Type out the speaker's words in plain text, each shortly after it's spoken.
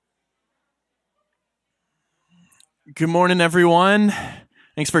Good morning, everyone.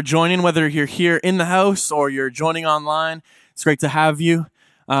 Thanks for joining, whether you're here in the house or you're joining online. It's great to have you.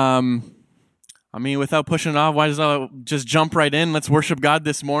 Without pushing it off, why does I just jump right in? Let's worship God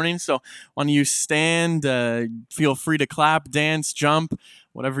this morning. So why don't you stand, feel free to clap, dance, jump,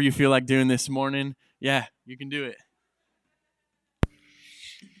 whatever you feel like doing this morning. Yeah, you can do it.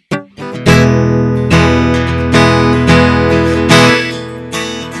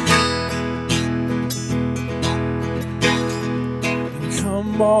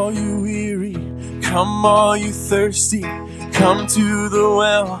 Come all you weary, come all you thirsty, come to the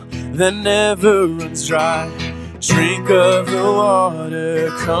well that never runs dry. Drink of the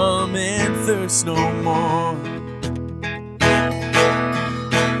water, come and thirst no more.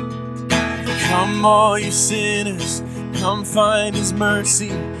 Come all you sinners, come find His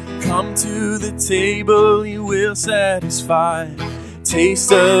mercy. Come to the table, He will satisfy.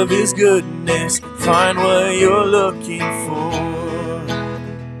 Taste of His goodness, find what you're looking for.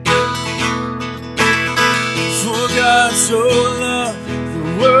 For God so loved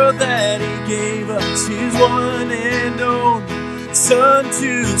the world that He gave us His one and only Son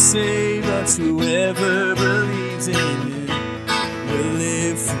to save us. Whoever believes in Him will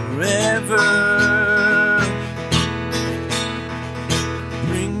live forever.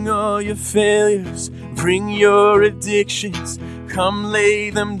 Bring all your failures, bring your addictions, come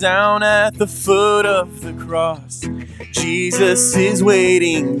lay them down at the foot of the cross. Jesus is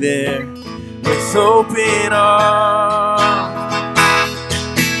waiting there with open arms.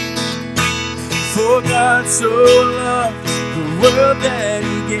 For God so loved the world that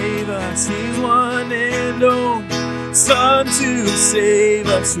He gave us His one and only Son to save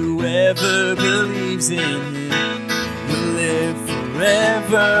us. Whoever believes in Him will live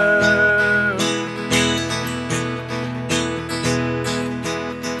forever.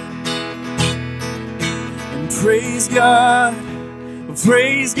 And praise God,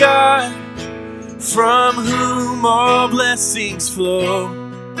 from whom all blessings flow.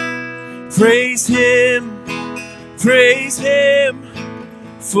 Praise Him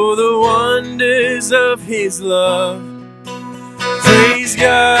for the wonders of His love. Praise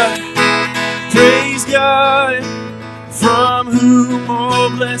God, from whom all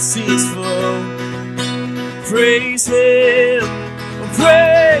blessings flow. Praise Him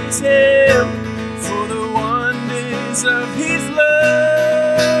for the wonders of His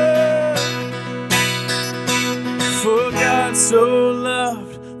love. For God so loved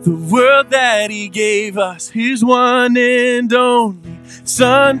the world that He gave us His one and only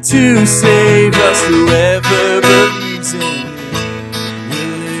Son to save us. Whoever believes in Him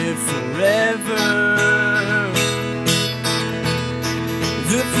will live forever.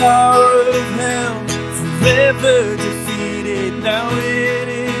 The power of hell forever defeated. Now it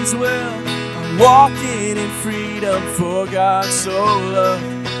is well. I'm walking in freedom. For God so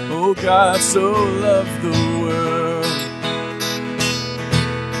loved, oh God so loved the world.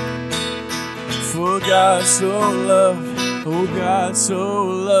 For God so loved, oh God so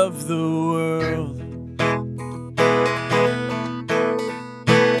loved the world.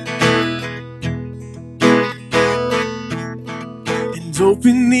 And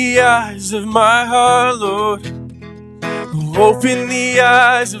open the eyes of my heart, Lord. Open the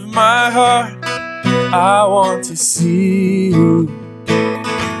eyes of my heart. I want to see You.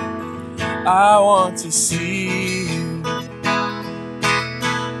 I want to see You.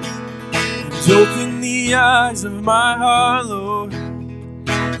 Open the eyes of my heart, Lord.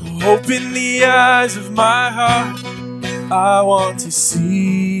 Open the eyes of my heart. I want to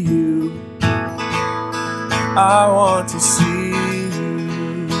see You. I want to see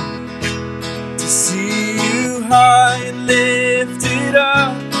You. To see You high and lifted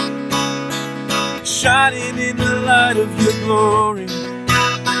up, shining in the light of Your glory.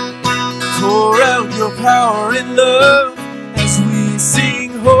 Pour out Your power and love as we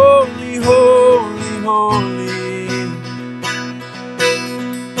sing holy, holy, holy.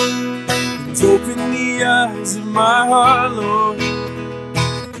 And open the eyes of my heart, Lord.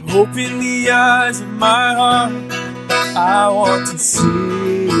 Open the eyes of my heart. I want to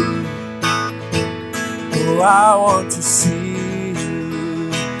see You. Oh, I want to see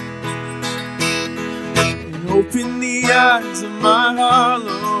You. And open the eyes of my heart,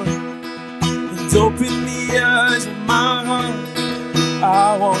 Lord. And open the eyes of my heart.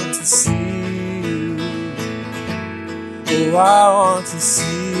 I want to see You. Oh, I want to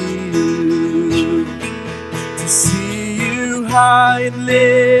see You. To see You high and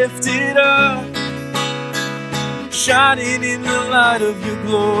lifted up, shining in the light of Your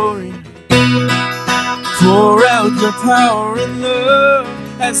glory. Pour out Your power and love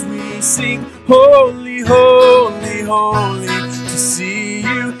as we sing, holy, holy, holy, to see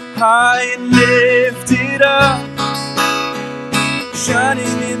you high and lifted up, shining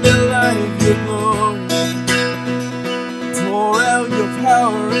in the light of your glory. Pour out your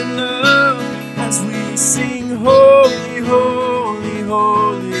power and love as we sing, holy, holy,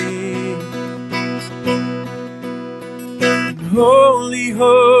 holy. Holy,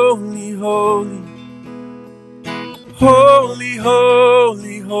 holy, holy. Holy,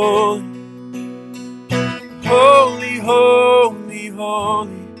 holy, holy. Holy, holy,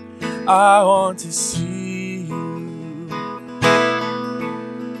 holy. I want to see you.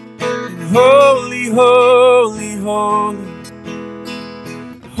 Holy, holy, holy.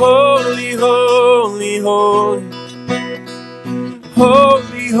 Holy, holy, holy.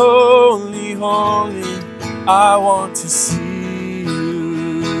 Holy, holy, holy. I want to see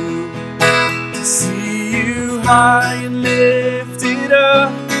you. To see you high and lifted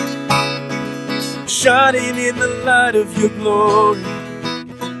up, shining in the light of your glory.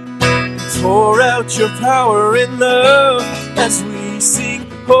 Pour out your power and love as we sing,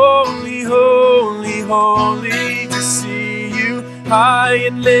 holy, holy, holy, to see you high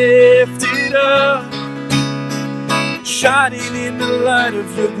and lifted up, shining in the light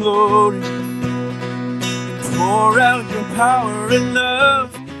of your glory. Pour out your power and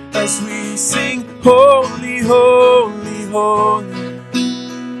love as we sing, holy, holy, holy.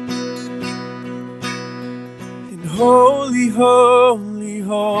 And holy, holy,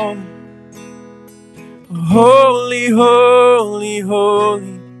 holy. Holy, holy,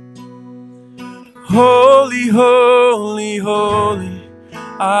 holy. Holy, holy, holy.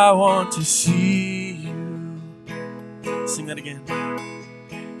 I want to see you. Sing that again.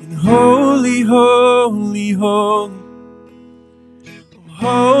 And holy, holy, holy.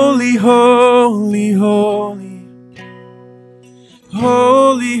 Holy, holy, holy.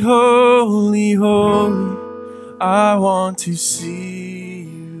 Holy, holy, holy. I want to see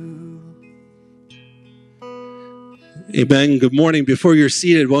you. Amen. Good morning. Before you're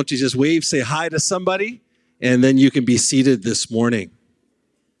seated, won't you just wave, say hi to somebody, and then you can be seated this morning.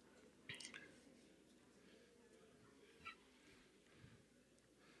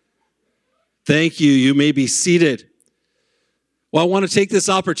 Thank you. You may be seated. Well, I want to take this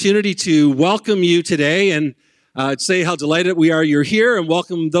opportunity to welcome you today and say how delighted we are you're here, and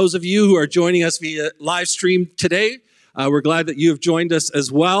welcome those of you who are joining us via live stream today. We're glad that you have joined us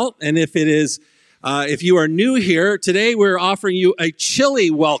as well. And if you are new here, today we're offering you a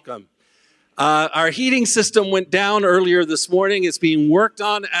chilly welcome. Our heating system went down earlier this morning. It's being worked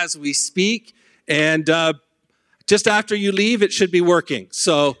on as we speak. And just after you leave, it should be working.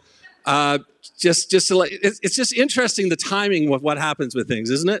 So it's just interesting, the timing of what happens with things,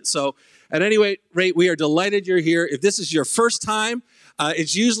 isn't it? So at any rate, we are delighted you're here. If this is your first time,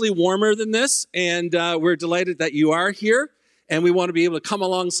 it's usually warmer than this. And we're delighted that you are here. And we want to be able to come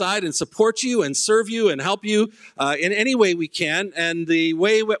alongside and support you and serve you and help you in any way we can. And the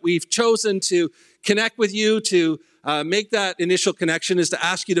way that we've chosen to connect with you, to make that initial connection, is to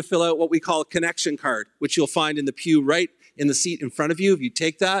ask you to fill out what we call a connection card, which you'll find in the pew right in the seat in front of you. If you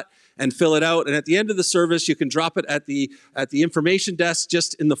take that and fill it out, and at the end of the service, you can drop it at the information desk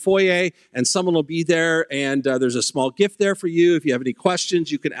just in the foyer, and someone will be there, and there's a small gift there for you. If you have any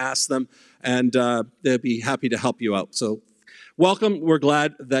questions, you can ask them, and they'll be happy to help you out. So welcome. We're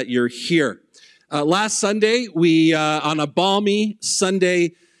glad that you're here. Last Sunday, we on a balmy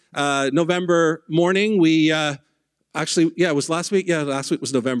Sunday, November morning, it was last week. Yeah, last week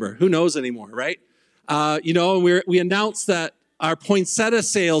was November. Who knows anymore, right? We announced that our poinsettia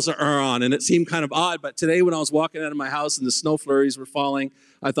sales are on, and it seemed kind of odd. But today, when I was walking out of my house and the snow flurries were falling,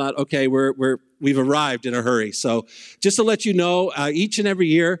 I thought, okay, we've arrived in a hurry. So just to let you know, each and every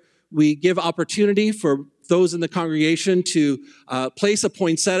year we give opportunity for those in the congregation to place a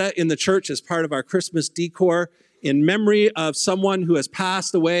poinsettia in the church as part of our Christmas decor in memory of someone who has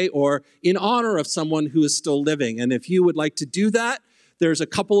passed away or in honor of someone who is still living. And if you would like to do that, there's a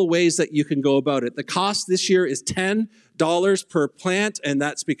couple of ways that you can go about it. The cost this year is $10 per plant, and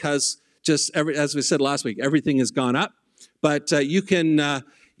that's because as we said last week, everything has gone up. But you can do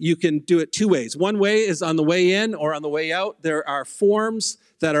it two ways. One way is on the way in or on the way out. There are forms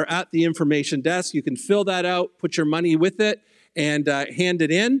that are at the information desk. You can fill that out, put your money with it, and hand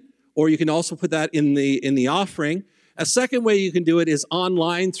it in, or you can also put that in the offering. A second way you can do it is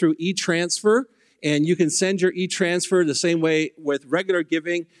online through e-transfer, and you can send your e-transfer the same way with regular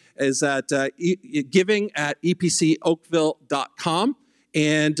giving, is at giving@epcoakville.com,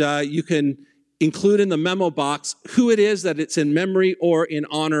 and you can include in the memo box who it is that it's in memory or in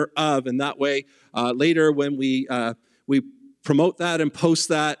honor of, and that way later when we promote that and post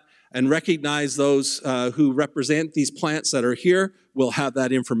that and recognize those who represent these plants that are here. We'll have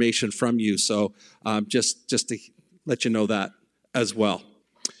that information from you. So just to let you know that as well.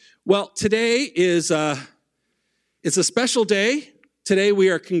 Well, today is it's a special day. Today we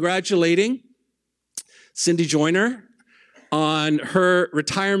are congratulating Cindy Joyner on her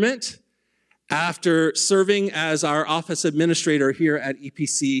retirement after serving as our office administrator here at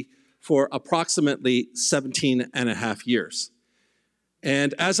EPC for approximately 17 and a half years.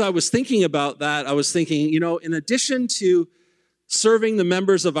 And as I was thinking about that, I was thinking, in addition to serving the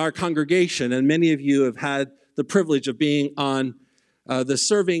members of our congregation, and many of you have had the privilege of being on the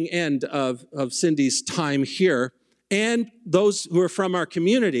serving end of Cindy's time here, and those who are from our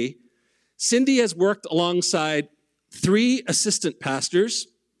community, Cindy has worked alongside 3 assistant pastors,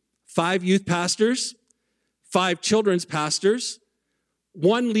 5 youth pastors, 5 children's pastors,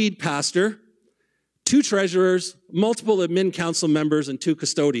 1 lead pastor, 2 treasurers, multiple admin council members, and 2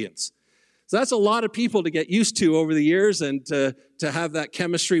 custodians. So that's a lot of people to get used to over the years and to have that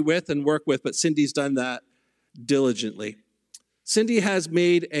chemistry with and work with, but Cindy's done that diligently. Cindy has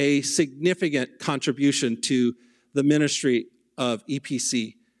made a significant contribution to the ministry of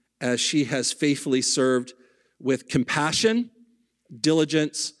EPC as she has faithfully served with compassion,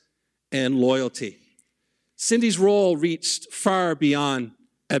 diligence, and loyalty. Cindy's role reached far beyond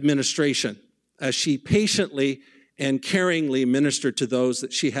administration as she patiently and caringly ministered to those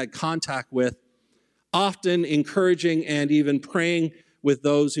that she had contact with, often encouraging and even praying with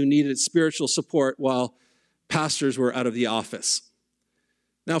those who needed spiritual support while pastors were out of the office.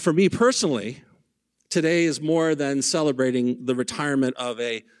 Now, for me personally, today is more than celebrating the retirement of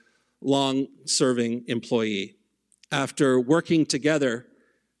a long-serving employee. After working together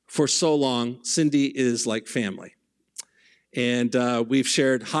for so long, Cindy is like family. And we've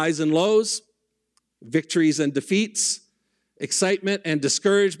shared highs and lows, victories and defeats, excitement and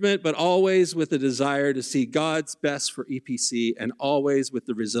discouragement, but always with a desire to see God's best for EPC and always with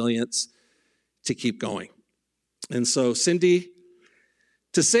the resilience to keep going. And so, Cindy,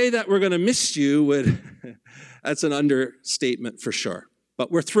 to say that we're going to miss you that's an understatement for sure.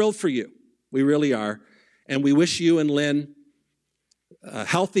 But we're thrilled for you. We really are. And we wish you and Lynn a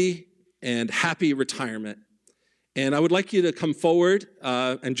healthy and happy retirement. And I would like you to come forward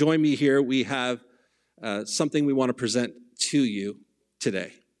and join me here. We have something we want to present to you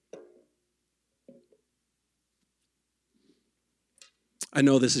today. I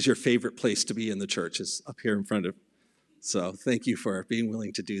know this is your favorite place to be in the church, is up here in front of. So thank you for being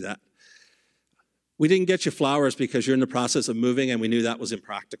willing to do that. We didn't get you flowers because you're in the process of moving and we knew that was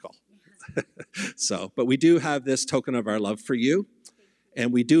impractical. But we do have this token of our love for you.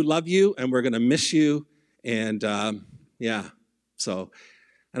 And we do love you and we're going to miss you. And and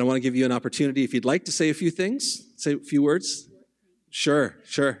I want to give you an opportunity if you'd like to say a few things, say a few words. Sure.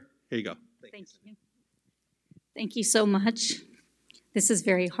 Here you go. Thank you. Thank you so much. This is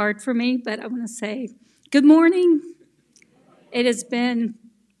very hard for me, but I want to say good morning. It has been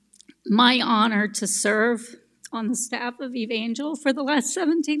my honor to serve on the staff of Evangel for the last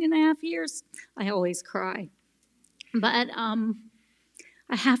 17 and a half years. I always cry. But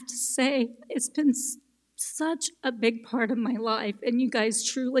I have to say, it's been such a big part of my life, and you guys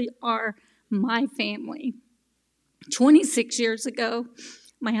truly are my family. 26 years ago,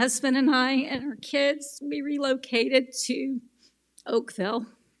 my husband and I and our kids, we relocated to Oakville,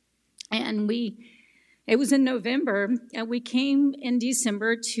 and it was in November, and we came in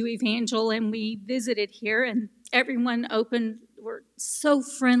December to Evangel, and we visited here, and everyone were so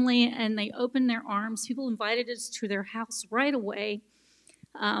friendly, and they opened their arms. People invited us to their house right away.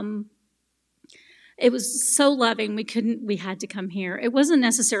 It was so loving. We had to come here. It wasn't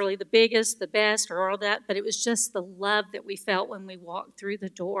necessarily the biggest, the best, or all that, but it was just the love that we felt when we walked through the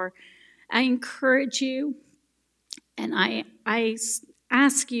door. I encourage you, and I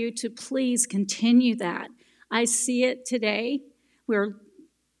ask you to please continue that. I see it today.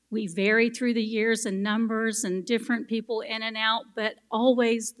 We vary through the years and numbers and different people in and out, but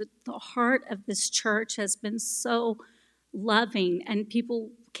always the heart of this church has been so loving, and people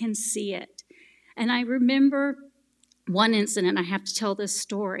can see it. And I remember one incident. I have to tell this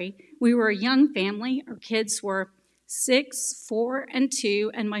story. We were a young family. Our kids were 6, 4, and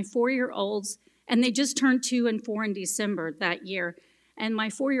 2, and my 4-year-olds, and they just turned 2 and 4 in December that year. And my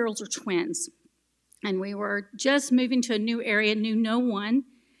 4-year-olds are twins. And we were just moving to a new area, knew no one.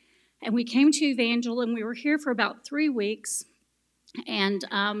 And we came to Evangel, and we were here for about 3 weeks. And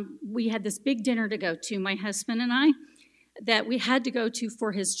we had this big dinner to go to, my husband and I, that we had to go to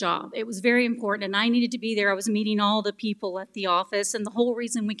for his job. It was very important, and I needed to be there. I was meeting all the people at the office, and the whole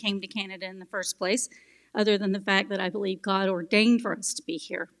reason we came to Canada in the first place. other than the fact that I believe God ordained for us to be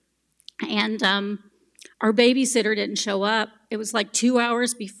here. And our babysitter didn't show up. It was like 2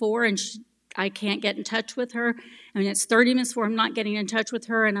 hours before, and I can't get in touch with her. I mean, it's 30 minutes before I'm not getting in touch with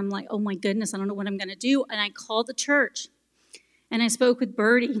her, and I'm like, oh my goodness, I don't know what I'm going to do. And I called the church, and I spoke with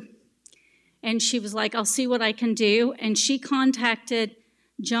Birdie, and she was like, I'll see what I can do. And she contacted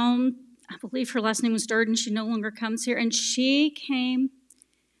Joan, I believe her last name was Durden. She no longer comes here. And she came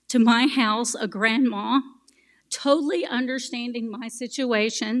to my house, a grandma, totally understanding my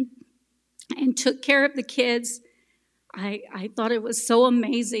situation, and took care of the kids. I thought it was so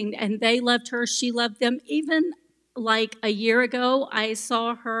amazing, and they loved her. She loved them. Even like a year ago, I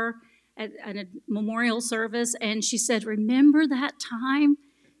saw her at a memorial service, and she said, remember that time?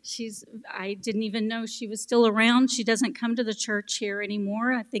 I didn't even know she was still around. She doesn't come to the church here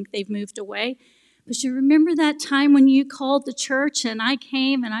anymore. I think they've moved away. But she remember that time when you called the church and I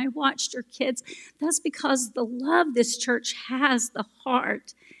came and I watched your kids. That's because the love this church has, the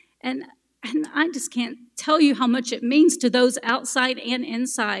heart. And I just can't tell you how much it means to those outside and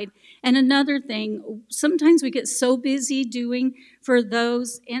inside. And another thing, sometimes we get so busy doing for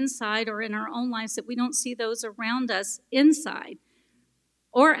those inside or in our own lives that we don't see those around us inside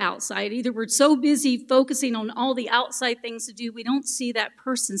or outside. Either we're so busy focusing on all the outside things to do, we don't see that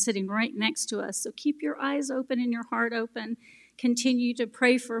person sitting right next to us. So keep your eyes open and your heart open. Continue to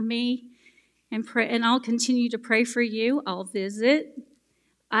pray for me and I'll continue to pray for you. I'll visit.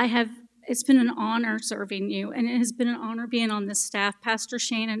 It's been an honor serving you, and it has been an honor being on this staff. Pastor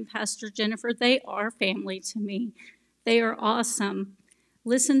Shannon, Pastor Jennifer, they are family to me. They are awesome.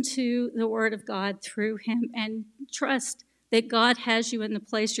 Listen to the word of God through him and trust that God has you in the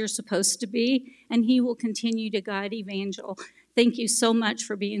place you're supposed to be, and he will continue to guide Evangel. Thank you so much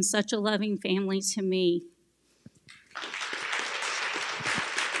for being such a loving family to me.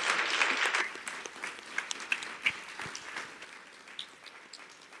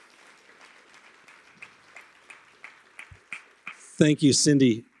 Thank you,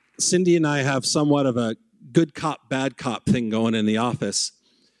 Cindy. Cindy and I have somewhat of a good cop, bad cop thing going in the office.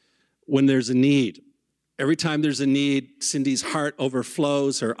 When there's a need, every time there's a need, Cindy's heart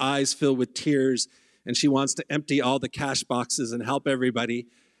overflows, her eyes fill with tears, and she wants to empty all the cash boxes and help everybody.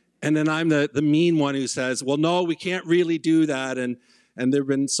 And then I'm the mean one who says, well, no, we can't really do that. And there have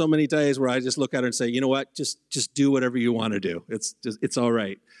been so many days where I just look at her and say, you know what, just do whatever you want to do. It's all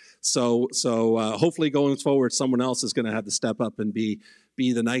right. So hopefully going forward, someone else is going to have to step up and be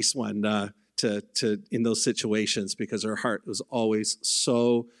the nice one to in those situations, because her heart was always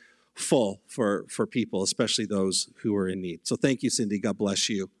so full for people, especially those who are in need. So thank you, Cindy. God bless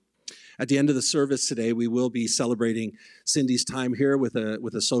you. At the end of the service today, we will be celebrating Cindy's time here with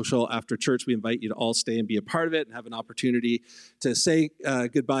a social after church. We invite you to all stay and be a part of it and have an opportunity to say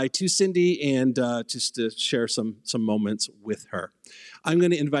goodbye to Cindy and just to share some moments with her. I'm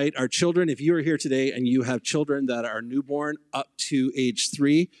going to invite our children. If you are here today and you have children that are newborn up to age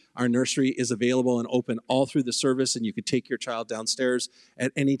 3, our nursery is available and open all through the service, and you could take your child downstairs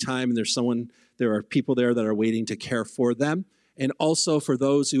at any time, and there are people there that are waiting to care for them. And also for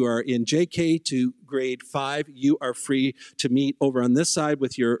those who are in JK to grade 5, you are free to meet over on this side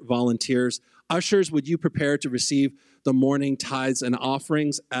with your volunteers. Ushers, would you prepare to receive the morning tithes and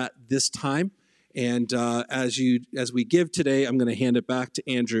offerings at this time? And as we give today, I'm going to hand it back to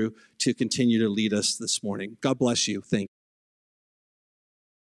Andrew to continue to lead us this morning. God bless you. Thank you.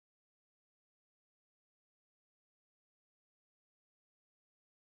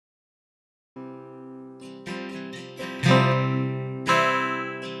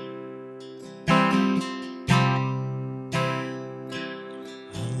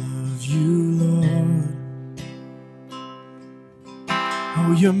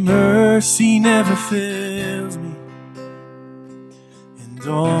 Your mercy never fails me, and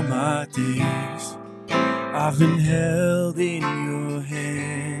all my days I've been held in your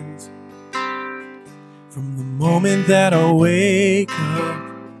hands. From the moment that I wake up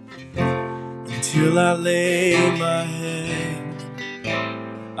until I lay my head,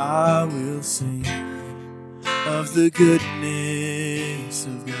 I will sing of the goodness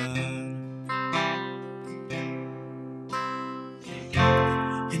of God.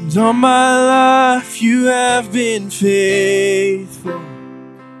 And all my life you have been faithful,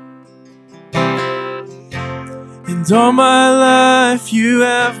 and all my life you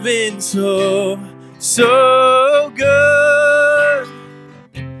have been so good.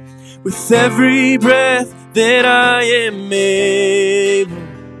 With every breath that I am able,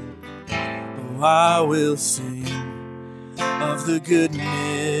 oh, I will sing of the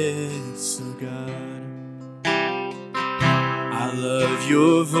goodness of God. I love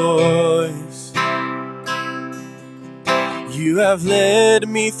your voice. You have led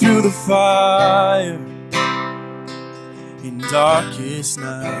me through the fire in darkest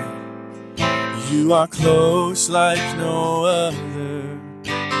night. You are close like no other.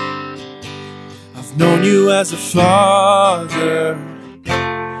 I've known you as a father.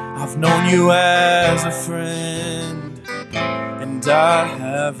 I've known you as a friend. And I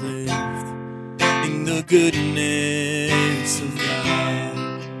have lived in the goodness of God.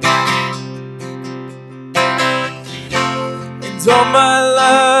 And all my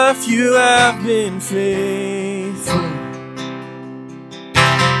life you have been faithful.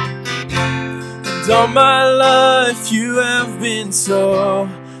 And all my life you have been so,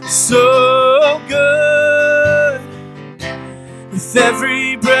 so good. With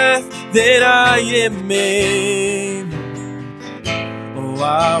every breath that I am made, oh,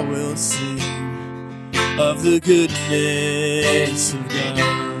 I will sing of the goodness of God.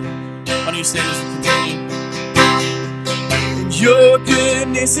 Why don't you say this and continue? And your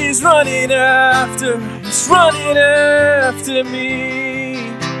goodness is running after, it's running after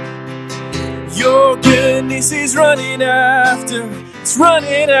me. Your goodness is running after, it's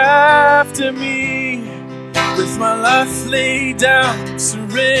running after me. With my life laid down,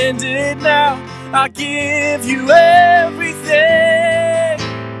 surrendered now, I give you everything.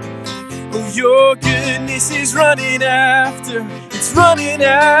 Oh, your goodness is running after, it's running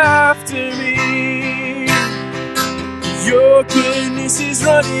after me. Your goodness is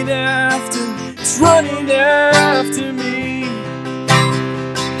running after, it's running after me.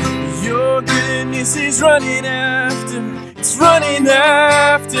 Your goodness is running after, it's running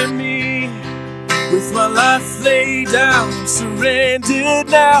after me. With my life laid down, surrendered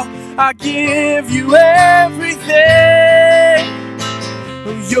now, I give you everything.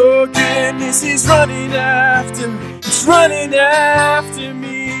 Oh, your goodness is running after, it's running after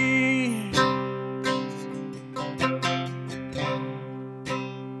me.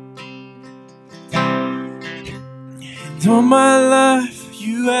 And all my life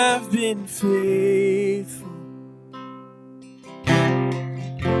you have been faithful.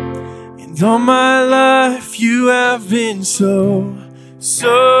 And all my life you have been so,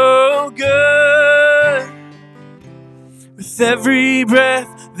 so good. With every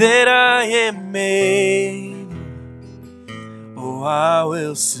breath that I am made, oh, I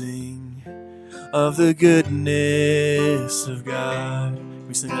will sing of the goodness of God. Can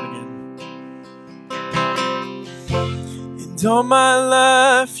we sing that again? And all my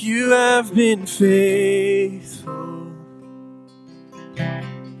life you have been faithful.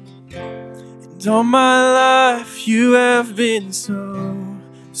 And all my life you have been so,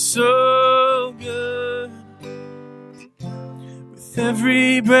 so good. With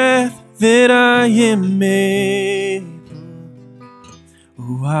every breath that I am able,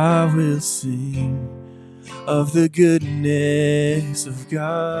 oh, I will sing of the goodness of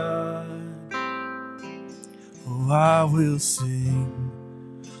God. Oh, I will sing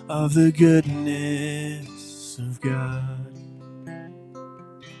of the goodness of God.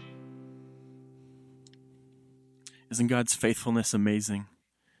 Isn't God's faithfulness amazing?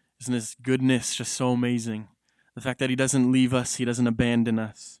 Isn't His goodness just so amazing? The fact that He doesn't leave us, He doesn't abandon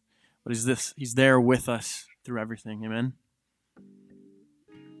us, but He's there with us through everything. Amen?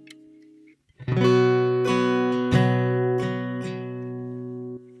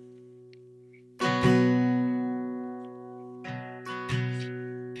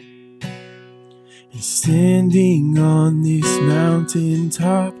 And standing on this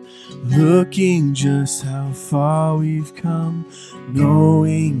mountaintop, looking just how far we've come,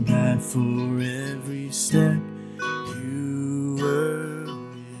 knowing that for every step you were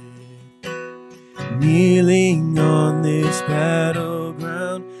with. Kneeling on this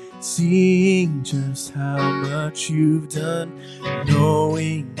battleground, seeing just how much you've done,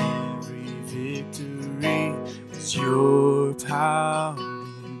 knowing every victory was your power.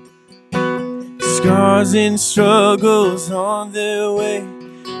 Scars and struggles on their way,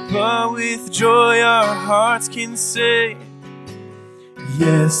 but with joy our hearts can say,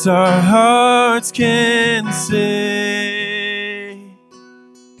 yes, our hearts can say.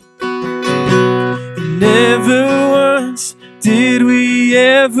 Never once did we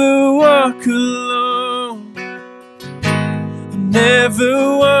ever walk alone.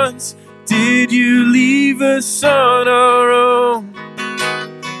 Never once did you leave us on our own.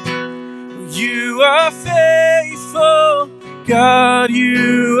 You are faithful, God,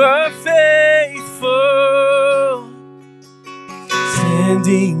 you are faithful.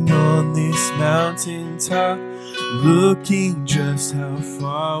 Standing on this mountaintop, looking just how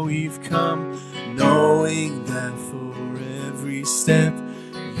far we've come, knowing that for every step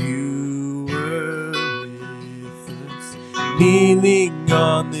you were with us. kneeling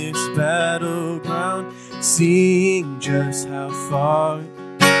on this battleground, seeing just how far,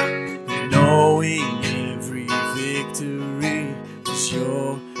 knowing every victory is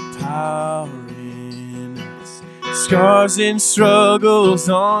your power in us. Scars and struggles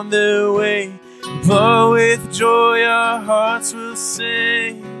on the way, but with joy our hearts will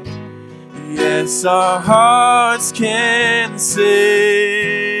sing. Yes, our hearts can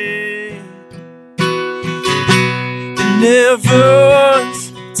sing. Never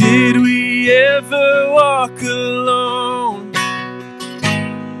once did we ever walk alone.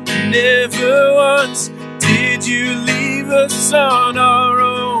 Never once did you leave us on our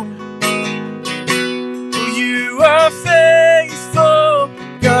own. You are faithful,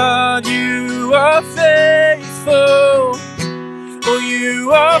 God, you are faithful. Oh,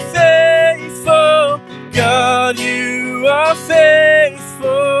 you are faithful, God, you are faithful.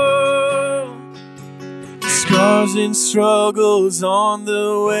 Scars and struggles on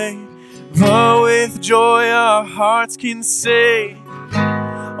the way, but with joy our hearts can say,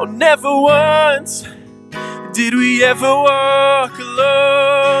 oh, never once did we ever walk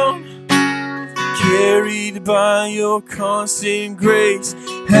alone. Carried by your constant grace,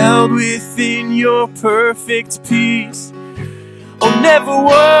 held within your perfect peace. Oh, never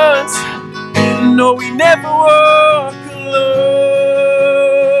once, no, we never walk alone.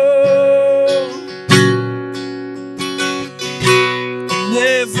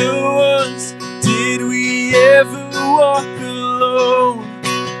 Never once did we ever walk alone.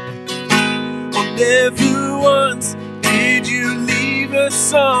 Oh, never once did you leave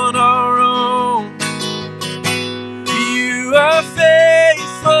us on our own. You are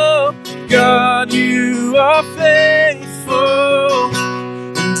faithful, God, you are faithful.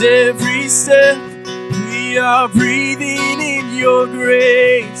 And every step we are breathing in your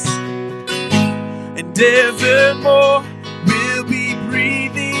grace. And evermore we'll be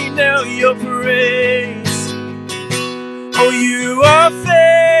breathing out your praise. Oh, you are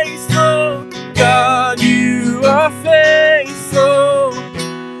faithful, God, you are faithful.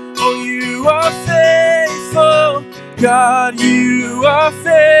 Oh, you are faithful, God, you are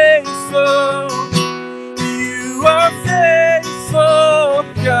faithful. You are faithful,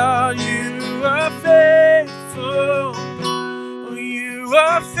 God, you are faithful. Oh, you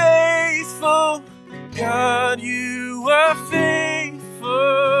are faithful, God, you are faithful.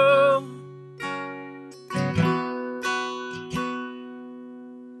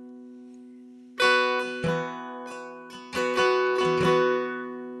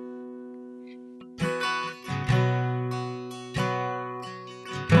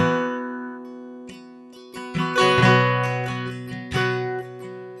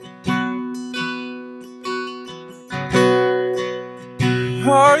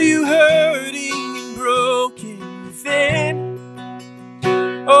 Are you hurting and broken within?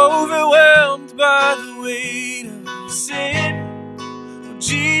 Overwhelmed by the weight of your sin? Oh,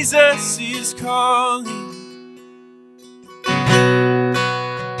 Jesus is calling.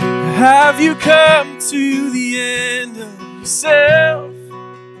 Have you come to the end of yourself?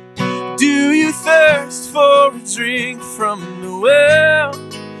 Do you thirst for a drink from the well?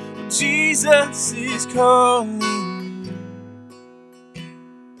 Oh, Jesus is calling.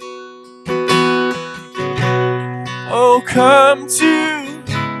 Oh, come to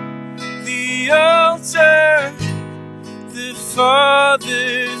the altar. The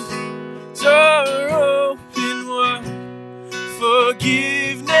Father's are open wide.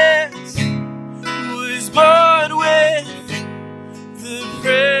 Forgiveness was bought with the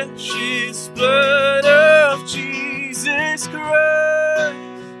precious blood of Jesus Christ.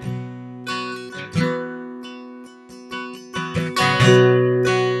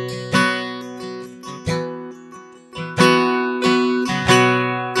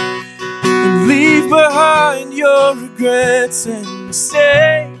 Leave behind your regrets and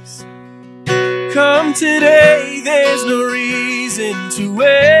mistakes. Come today, there's no reason to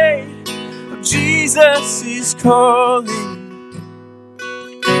wait. Oh, Jesus is calling.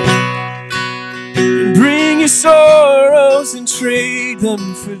 And bring your sorrows and trade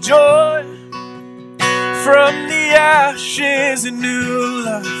them for joy. From the ashes a new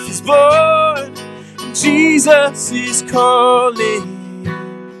life is born. And Jesus is calling.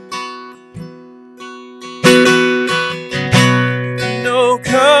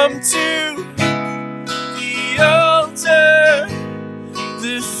 Come to the altar.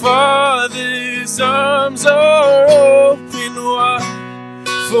 The Father's arms are open wide.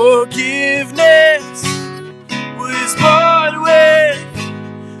 Forgiveness was bought with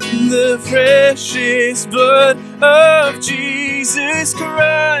the precious blood of Jesus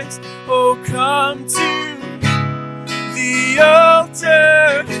Christ. Oh, come to the the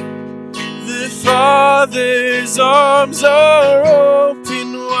altar. The Father's arms are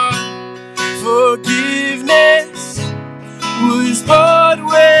open wide. Forgiveness was bought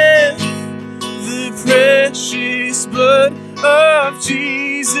with the precious blood of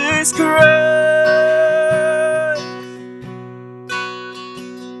Jesus Christ.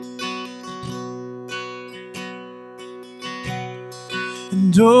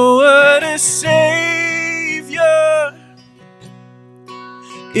 And oh, what a Savior!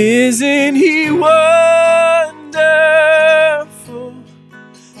 Isn't He wonderful?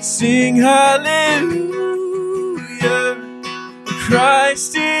 Sing hallelujah,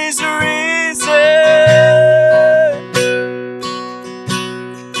 Christ is risen.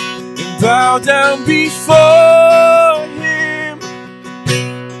 And bow down before Him,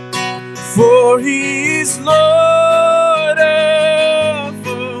 for He is Lord of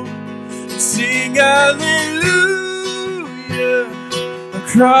all. Sing hallelujah,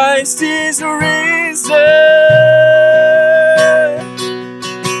 Christ is risen.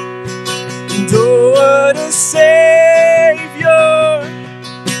 And oh, what a Savior!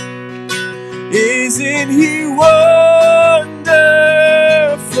 Isn't He wonderful?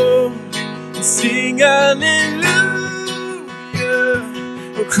 Sing hallelujah,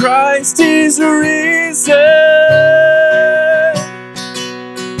 Christ is risen.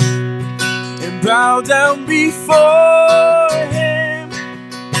 And bow down before Him,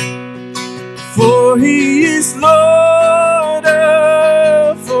 for He is Lord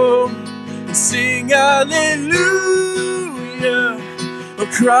of all. Sing hallelujah,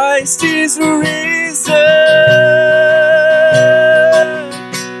 Christ is risen.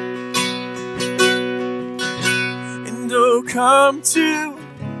 And oh, come to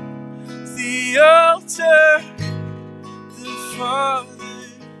the altar, the Father.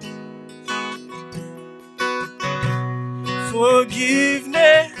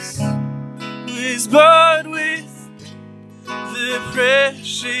 Forgiveness was bought with the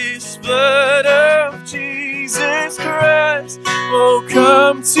precious blood of Jesus Christ. Oh,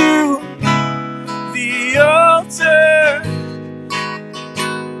 come to the altar,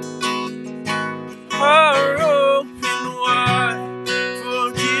 are open wide.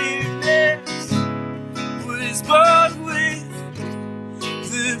 Forgiveness was bought with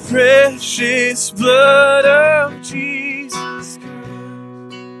the precious blood of Jesus Christ.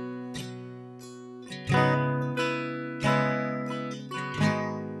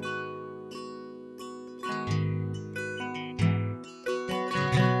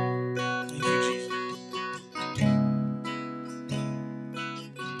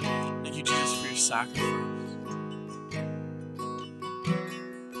 Sacrifice.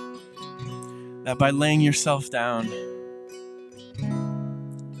 That by laying yourself down,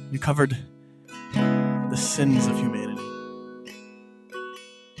 you covered the sins of humanity.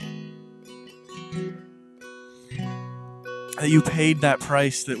 That you paid that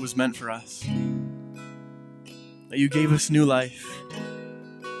price that was meant for us. That you gave us new life.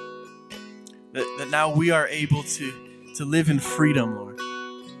 That now we are able to live in freedom, Lord.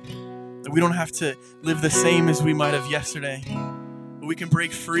 That we don't have to live the same as we might have yesterday, but we can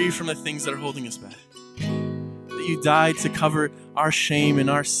break free from the things that are holding us back. That you died to cover our shame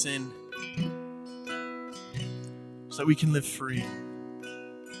and our sin so that we can live free.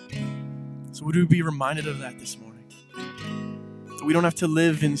 So would we be reminded of that this morning? That we don't have to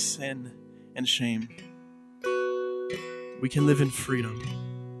live in sin and shame. We can live in freedom.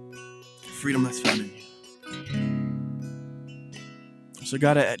 Freedom that's found in you. So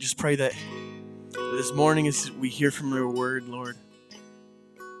God, I just pray that this morning as we hear from your word, Lord,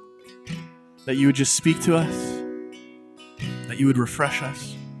 that you would just speak to us, that you would refresh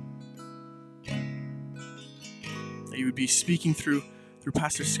us, that you would be speaking through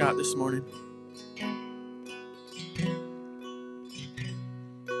Pastor Scott this morning.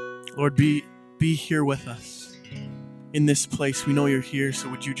 Lord, be here with us in this place. We know you're here, so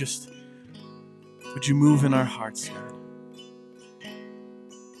would you move in our hearts, God?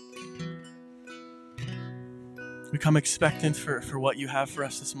 We come expectant for what you have for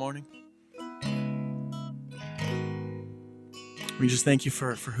us this morning. We just thank you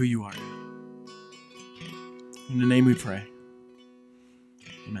for who you are. In the name we pray.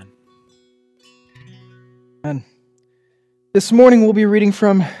 Amen. Amen. This morning we'll be reading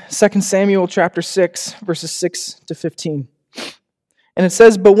from 2 Samuel chapter 6, verses 6 to 15. And it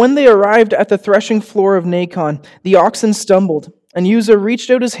says, "But when they arrived at the threshing floor of Nacon, the oxen stumbled, and Uzzah reached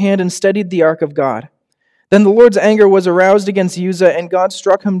out his hand and steadied the ark of God. Then the Lord's anger was aroused against Uzzah, and God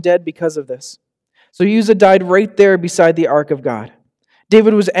struck him dead because of this. So Uzzah died right there beside the ark of God.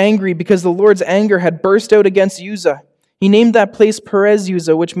 David was angry because the Lord's anger had burst out against Uzzah. He named that place Perez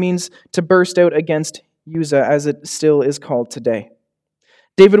Uzzah, which means to burst out against Uzzah, as it still is called today.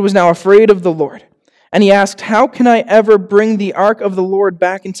 David was now afraid of the Lord, and he asked, "How can I ever bring the ark of the Lord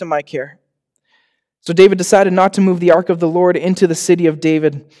back into my care?" So David decided not to move the ark of the Lord into the city of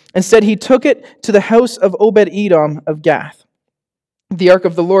David. Instead, he took it to the house of Obed-Edom of Gath. The ark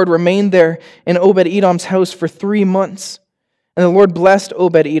of the Lord remained there in Obed-Edom's house for 3 months, and the Lord blessed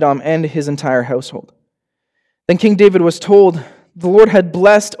Obed-Edom and his entire household. Then King David was told the Lord had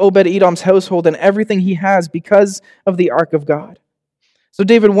blessed Obed-Edom's household and everything he has because of the ark of God. So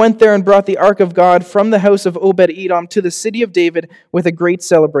David went there and brought the ark of God from the house of Obed-Edom to the city of David with a great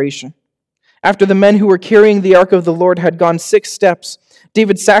celebration. After the men who were carrying the ark of the Lord had gone 6 steps,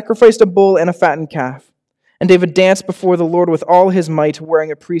 David sacrificed a bull and a fattened calf. And David danced before the Lord with all his might,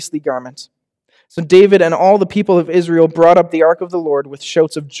 wearing a priestly garment. So David and all the people of Israel brought up the ark of the Lord with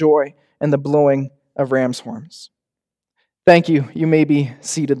shouts of joy and the blowing of ram's horns. Thank you. You may be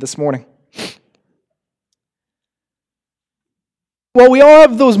seated this morning. Well, we all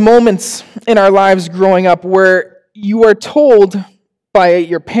have those moments in our lives growing up where you are told by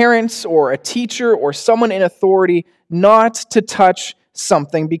your parents or a teacher or someone in authority not to touch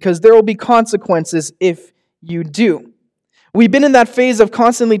something because there will be consequences if you do. We've been in that phase of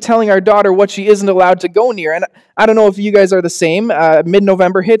constantly telling our daughter what she isn't allowed to go near. And I don't know if you guys are the same.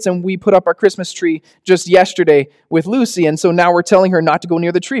 Mid-November hits and we put up our Christmas tree just yesterday with Lucy. And so now we're telling her not to go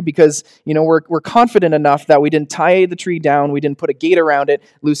near the tree because, we're confident enough that we didn't tie the tree down. We didn't put a gate around it.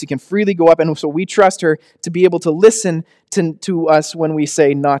 Lucy can freely go up. And so we trust her to be able to listen to us when we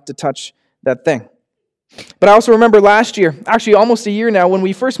say not to touch that thing. But I also remember last year, actually almost a year now, when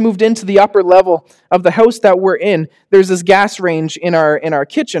we first moved into the upper level of the house that we're in, there's this gas range in our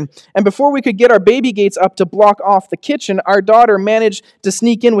kitchen. And before we could get our baby gates up to block off the kitchen, our daughter managed to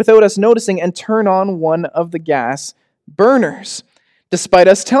sneak in without us noticing and turn on one of the gas burners, despite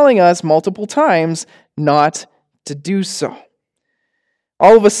us telling us multiple times not to do so.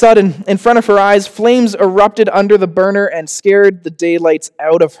 All of a sudden, in front of her eyes, flames erupted under the burner and scared the daylights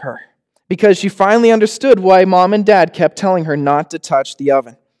out of her, because she finally understood why Mom and Dad kept telling her not to touch the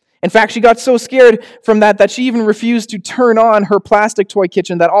oven. In fact, she got so scared from that she even refused to turn on her plastic toy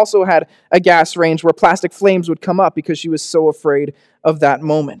kitchen that also had a gas range where plastic flames would come up because she was so afraid of that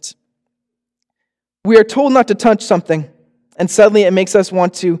moment. We are told not to touch something, and suddenly it makes us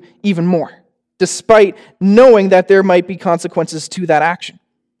want to even more, despite knowing that there might be consequences to that action.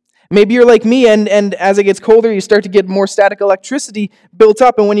 Maybe you're like me, and as it gets colder, you start to get more static electricity built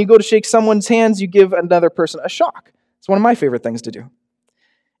up, and when you go to shake someone's hands, you give another person a shock. It's one of my favorite things to do.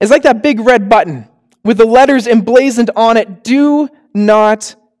 It's like that big red button with the letters emblazoned on it, "Do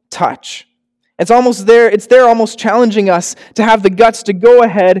not touch." It's almost there. It's there almost challenging us to have the guts to go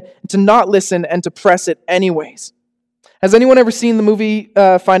ahead, to not listen, and to press it anyways. Has anyone ever seen the movie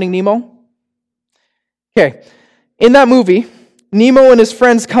Finding Nemo? Okay. In that movie, Nemo and his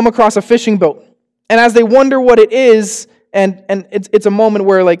friends come across a fishing boat. And as they wonder what it is, and it's a moment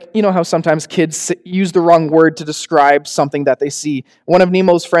where, how sometimes kids use the wrong word to describe something that they see. One of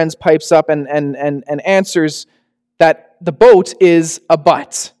Nemo's friends pipes up and answers that the boat is a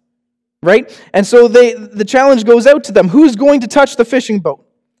butt, right? And so the challenge goes out to them. Who's going to touch the fishing boat?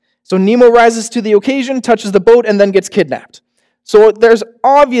 So Nemo rises to the occasion, touches the boat, and then gets kidnapped. So there's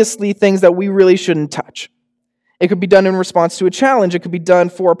obviously things that we really shouldn't touch. It could be done in response to a challenge. It could be done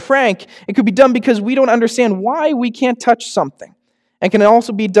for a prank. It could be done because we don't understand why we can't touch something. And can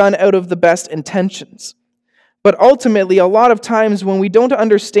also be done out of the best intentions. But ultimately, a lot of times when we don't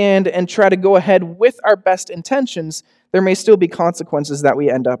understand and try to go ahead with our best intentions, there may still be consequences that we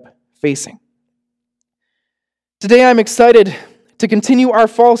end up facing. Today I'm excited to continue our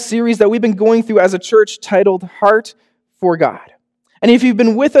fall series that we've been going through as a church titled Heart for God. And if you've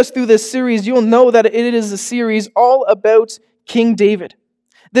been with us through this series, you'll know that it is a series all about King David.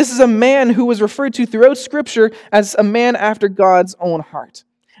 This is a man who was referred to throughout Scripture as a man after God's own heart.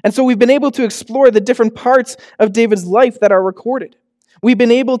 And so we've been able to explore the different parts of David's life that are recorded. We've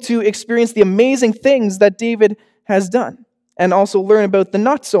been able to experience the amazing things that David has done, and also learn about the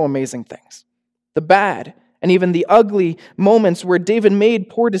not so amazing things, the bad, and even the ugly moments where David made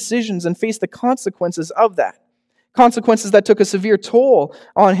poor decisions and faced the consequences of that. Consequences that took a severe toll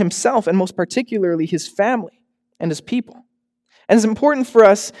on himself and most particularly his family and his people. And it's important for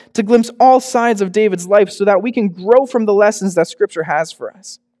us to glimpse all sides of David's life so that we can grow from the lessons that Scripture has for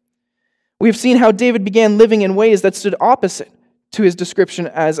us. We've seen how David began living in ways that stood opposite to his description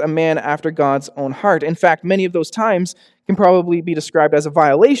as a man after God's own heart. In fact, many of those times can probably be described as a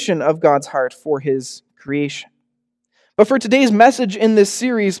violation of God's heart for his creation. But for today's message in this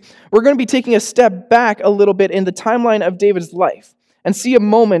series, we're going to be taking a step back a little bit in the timeline of David's life and see a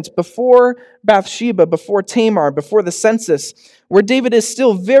moment before Bathsheba, before Tamar, before the census, where David is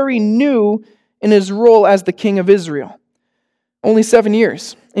still very new in his role as the king of Israel. Only 7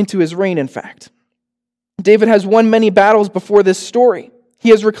 years into his reign, in fact. David has won many battles before this story. He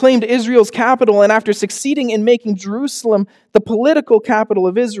has reclaimed Israel's capital, and after succeeding in making Jerusalem the political capital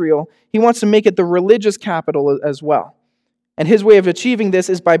of Israel, he wants to make it the religious capital as well. And his way of achieving this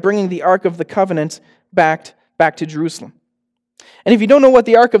is by bringing the Ark of the Covenant back to Jerusalem. And if you don't know what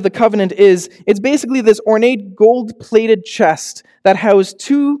the Ark of the Covenant is, it's basically this ornate gold-plated chest that housed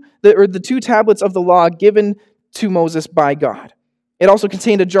the two tablets of the law given to Moses by God. It also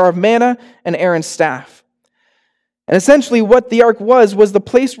contained a jar of manna and Aaron's staff. And essentially what the Ark was the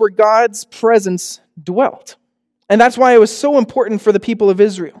place where God's presence dwelt. And that's why it was so important for the people of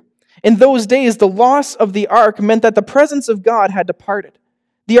Israel. In those days, the loss of the Ark meant that the presence of God had departed.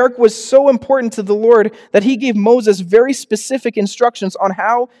 The Ark was so important to the Lord that he gave Moses very specific instructions on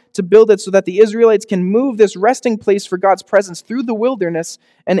how to build it so that the Israelites can move this resting place for God's presence through the wilderness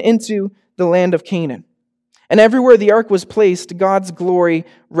and into the land of Canaan. And everywhere the Ark was placed, God's glory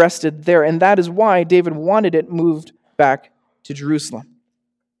rested there. And that is why David wanted it moved back to Jerusalem.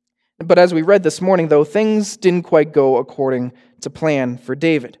 But as we read this morning, though, things didn't quite go according to plan for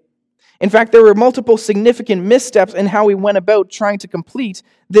David. In fact, there were multiple significant missteps in how he went about trying to complete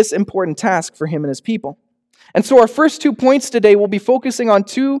this important task for him and his people. And so our first 2 points today will be focusing on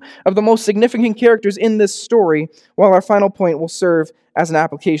two of the most significant characters in this story, while our final point will serve as an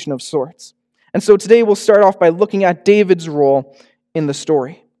application of sorts. And so today we'll start off by looking at David's role in the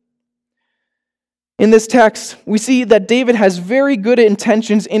story. In this text, we see that David has very good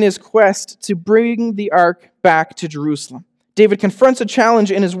intentions in his quest to bring the Ark back to Jerusalem. David confronts a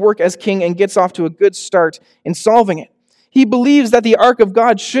challenge in his work as king and gets off to a good start in solving it. He believes that the Ark of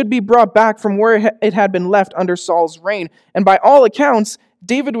God should be brought back from where it had been left under Saul's reign. And by all accounts,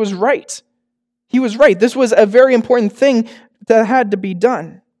 David was right. He was right. This was a very important thing that had to be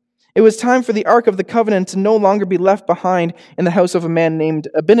done. It was time for the Ark of the Covenant to no longer be left behind in the house of a man named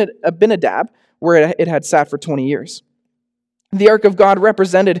Abinadab, where it had sat for 20 years. The Ark of God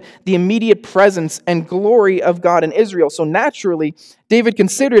represented the immediate presence and glory of God in Israel. So naturally, David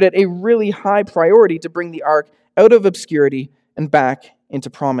considered it a really high priority to bring the Ark out of obscurity and back into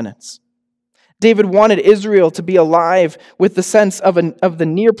prominence. David wanted Israel to be alive with the sense of the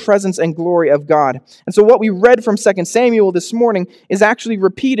near presence and glory of God. And so what we read from 2 Samuel this morning is actually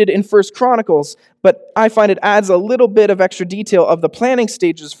repeated in 1 Chronicles, but I find it adds a little bit of extra detail of the planning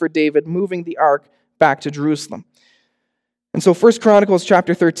stages for David moving the Ark back to Jerusalem. And so 1 Chronicles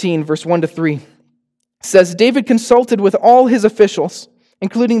chapter 13, verse 1-3 says, David consulted with all his officials,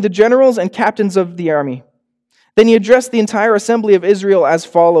 including the generals and captains of the army. Then he addressed the entire assembly of Israel as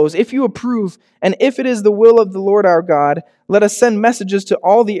follows: If you approve, and if it is the will of the Lord our God, let us send messages to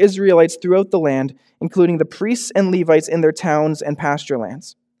all the Israelites throughout the land, including the priests and Levites in their towns and pasture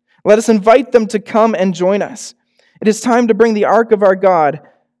lands. Let us invite them to come and join us. It is time to bring the ark of our God,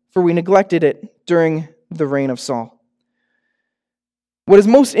 for we neglected it during the reign of Saul. What is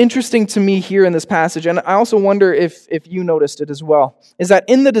most interesting to me here in this passage, and I also wonder if you noticed it as well, is that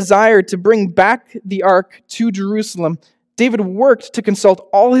in the desire to bring back the ark to Jerusalem, David worked to consult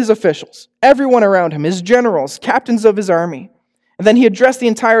all his officials, everyone around him, his generals, captains of his army. And then he addressed the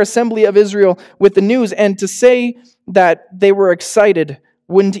entire assembly of Israel with the news, and to say that they were excited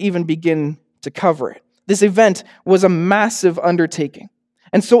wouldn't even begin to cover it. This event was a massive undertaking,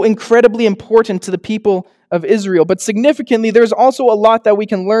 and so incredibly important to the people of Israel. But significantly, there's also a lot that we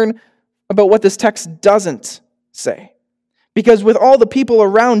can learn about what this text doesn't say. Because with all the people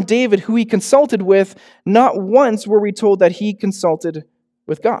around David who he consulted with, not once were we told that he consulted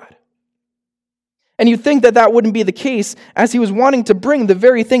with God. And you'd think that that wouldn't be the case, as he was wanting to bring the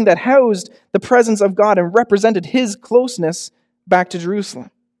very thing that housed the presence of God and represented his closeness back to Jerusalem.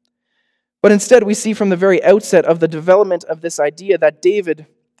 But instead, we see from the very outset of the development of this idea that David,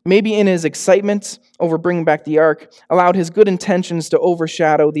 maybe in his excitement over bringing back the ark, allowed his good intentions to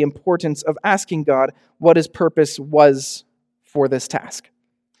overshadow the importance of asking God what his purpose was for this task.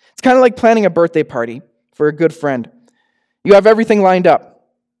 It's kind of like planning a birthday party for a good friend. You have everything lined up,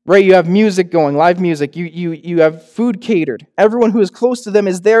 right? You have music going, live music. You have food catered. Everyone who is close to them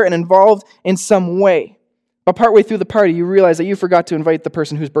is there and involved in some way. But partway through the party, you realize that you forgot to invite the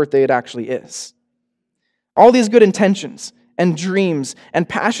person whose birthday it actually is. All these good intentions and dreams and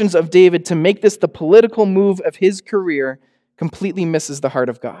passions of David to make this the political move of his career completely misses the heart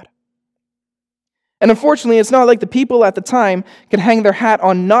of God. And unfortunately, it's not like the people at the time could hang their hat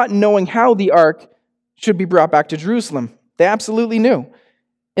on not knowing how the ark should be brought back to Jerusalem. They absolutely knew.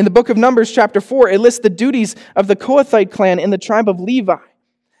 In the book of Numbers, chapter 4, it lists the duties of the Kohathite clan in the tribe of Levi.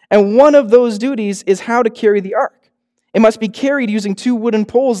 And one of those duties is how to carry the ark. It must be carried using 2 wooden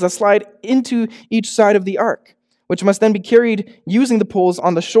poles that slide into each side of the ark, which must then be carried using the poles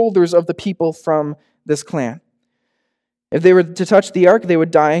on the shoulders of the people from this clan. If they were to touch the ark, they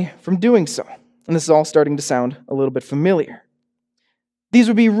would die from doing so. And this is all starting to sound a little bit familiar. These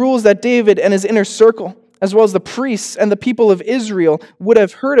would be rules that David and his inner circle, as well as the priests and the people of Israel, would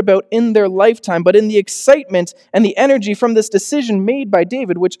have heard about in their lifetime. But in the excitement and the energy from this decision made by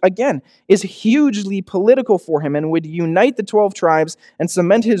David, which again is hugely political for him and would unite the 12 tribes and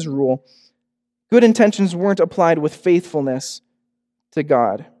cement his rule, good intentions weren't applied with faithfulness to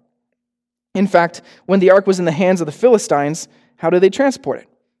God. In fact, when the ark was in the hands of the Philistines, how did they transport it?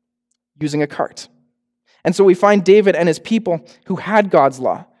 Using a cart. And so we find David and his people who had God's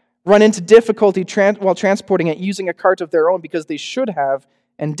law run into difficulty while transporting it using a cart of their own because they should have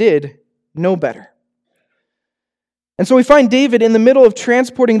and did know better. And so we find David in the middle of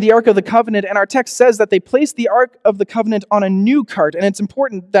transporting the Ark of the Covenant, and our text says that they placed the Ark of the Covenant on a new cart, and it's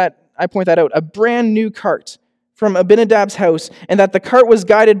important that I point that out, a brand new cart from Abinadab's house, and that the cart was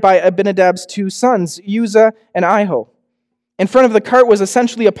guided by Abinadab's 2 sons, Uzzah and Ahio. In front of the cart was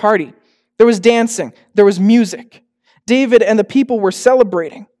essentially a party. There was dancing, there was music. David and the people were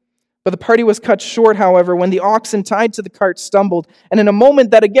celebrating. But the party was cut short, however, when the oxen tied to the cart stumbled, and in a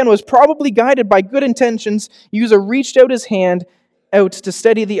moment that again was probably guided by good intentions, Uzzah reached out his hand out to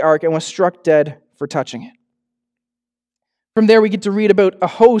steady the ark and was struck dead for touching it. From there we get to read about a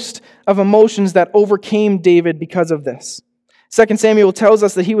host of emotions that overcame David because of this. 2 Samuel tells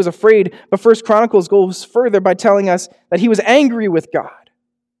us that he was afraid, but 1 Chronicles goes further by telling us that he was angry with God.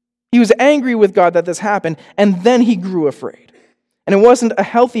 He was angry with God that this happened, and then he grew afraid. And it wasn't a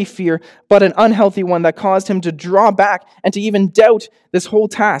healthy fear, but an unhealthy one that caused him to draw back and to even doubt this whole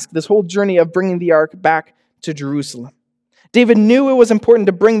task, this whole journey of bringing the ark back to Jerusalem. David knew it was important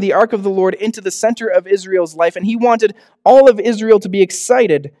to bring the ark of the Lord into the center of Israel's life, and he wanted all of Israel to be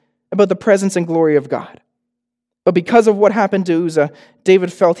excited about the presence and glory of God. But because of what happened to Uzzah,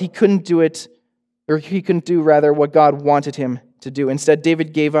 David felt he couldn't do what God wanted him to do. Instead,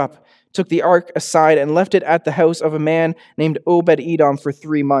 David gave up, took the ark aside, and left it at the house of a man named Obed-Edom for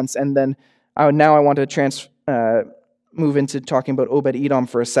 3 months. And then now I want to move into talking about Obed-Edom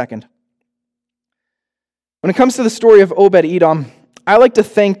for a second. When it comes to the story of Obed-Edom, I like to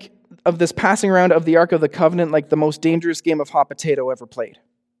think of this passing around of the Ark of the Covenant like the most dangerous game of hot potato ever played.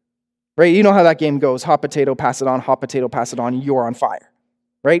 Right? You know how that game goes. Hot potato, pass it on, you're on fire.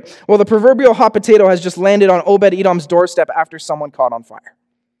 Right? Well, the proverbial hot potato has just landed on Obed-Edom's doorstep after someone caught on fire.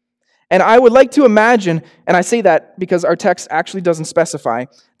 And I would like to imagine, and I say that because our text actually doesn't specify,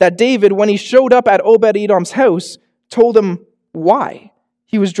 that David, when he showed up at Obed-Edom's house, told him why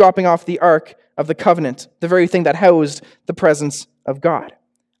he was dropping off the Ark of the Covenant, the very thing that housed the presence of God.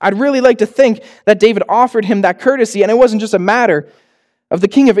 I'd really like to think that David offered him that courtesy, and it wasn't just a matter of the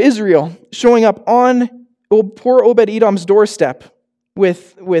king of Israel showing up on poor Obed-Edom's doorstep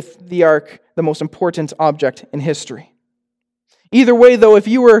with the Ark, the most important object in history. Either way, though, if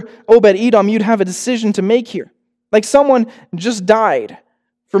you were Obed-Edom, you'd have a decision to make here. Like someone just died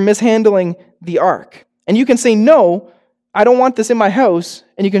for mishandling the ark. And you can say, no, I don't want this in my house,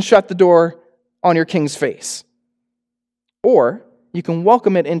 and you can shut the door on your king's face. Or you can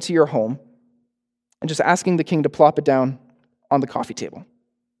welcome it into your home and just asking the king to plop it down on the coffee table.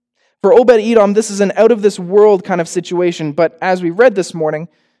 For Obed-Edom, this is an out-of-this-world kind of situation, but as we read this morning,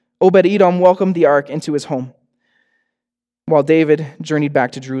 Obed-Edom welcomed the ark into his home, while David journeyed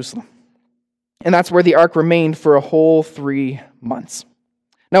back to Jerusalem. And that's where the ark remained for a whole 3 months.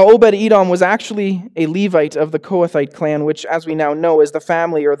 Now, Obed-Edom was actually a Levite of the Kohathite clan, which, as we now know, is the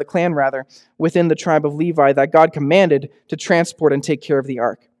family, or the clan rather, within the tribe of Levi that God commanded to transport and take care of the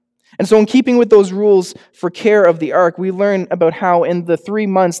ark. And so in keeping with those rules for care of the ark, we learn about how in the 3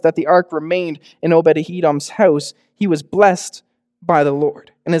 months that the ark remained in Obed-Edom's house, he was blessed by the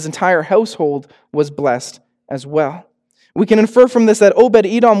Lord, and his entire household was blessed as well. We can infer from this that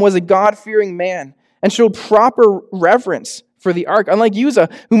Obed-Edom was a God-fearing man and showed proper reverence for the ark, unlike Uzzah,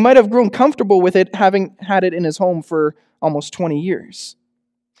 who might have grown comfortable with it, having had it in his home for almost 20 years.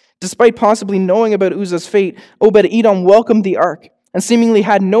 Despite possibly knowing about Uzzah's fate, Obed-Edom welcomed the ark and seemingly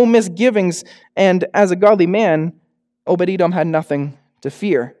had no misgivings, and as a godly man, Obed-Edom had nothing to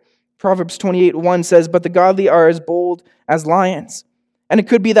fear. Proverbs 28:1 says, "But the godly are as bold as lions." And it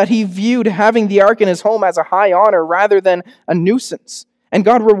could be that he viewed having the ark in his home as a high honor rather than a nuisance. And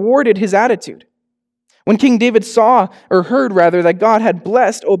God rewarded his attitude. When King David heard that God had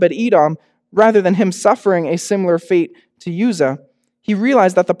blessed Obed-Edom, rather than him suffering a similar fate to Uzzah, he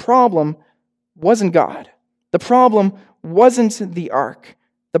realized that the problem wasn't God. The problem wasn't the ark.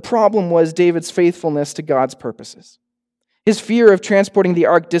 The problem was David's faithfulness to God's purposes. His fear of transporting the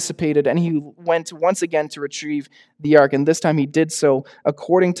ark dissipated, and he went once again to retrieve the ark, and this time he did so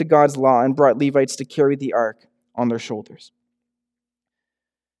according to God's law and brought Levites to carry the ark on their shoulders.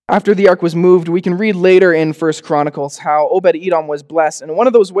 After the ark was moved, we can read later in 1 Chronicles how Obed-Edom was blessed, and one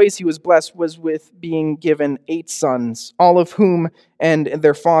of those ways he was blessed was with being given 8 sons, all of whom and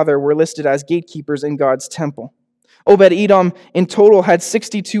their father were listed as gatekeepers in God's temple. Obed-Edom in total had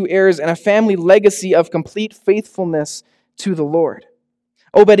 62 heirs and a family legacy of complete faithfulness to the Lord.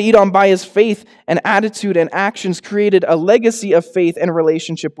 Obed-Edom, by his faith and attitude and actions, created a legacy of faith and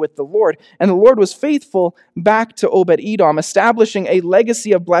relationship with the Lord. And the Lord was faithful back to Obed-Edom, establishing a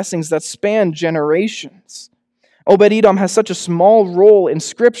legacy of blessings that spanned generations. Obed-Edom has such a small role in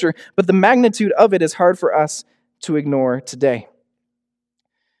Scripture, but the magnitude of it is hard for us to ignore today.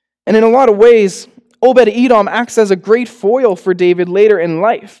 And in a lot of ways, Obed-Edom acts as a great foil for David later in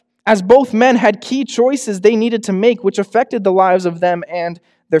life, as both men had key choices they needed to make which affected the lives of them and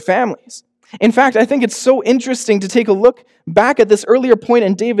their families. In fact, I think it's so interesting to take a look back at this earlier point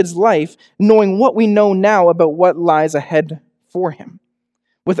in David's life, knowing what we know now about what lies ahead for him.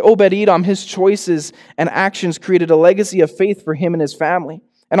 With Obed-Edom, his choices and actions created a legacy of faith for him and his family,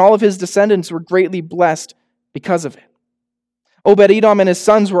 and all of his descendants were greatly blessed because of it. Obed-Edom and his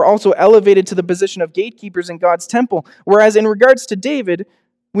sons were also elevated to the position of gatekeepers in God's temple, whereas in regards to David,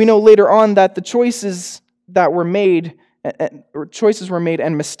 we know later on that the choices were made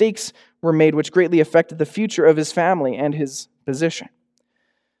and mistakes were made which greatly affected the future of his family and his position.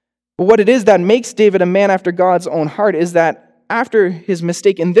 But what it is that makes David a man after God's own heart is that after his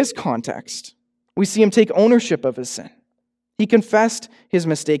mistake in this context, we see him take ownership of his sin. He confessed his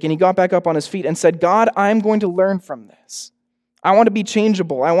mistake and he got back up on his feet and said, God, I'm going to learn from this. I want to be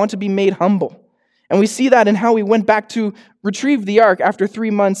changeable. I want to be made humble. And we see that in how he went back to retrieve the ark after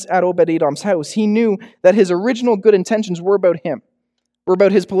 3 months at Obed-Edom's house. He knew that his original good intentions were about him, were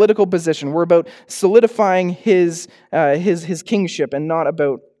about his political position, were about solidifying his kingship and not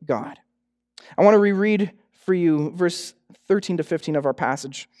about God. I want to reread for you verse 13 to 15 of our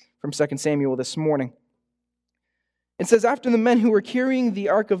passage from 2 Samuel this morning. It says, after the men who were carrying the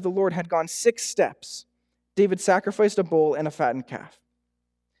ark of the Lord had gone 6 steps, David sacrificed a bull and a fattened calf.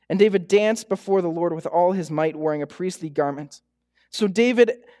 And David danced before the Lord with all his might, wearing a priestly garment. So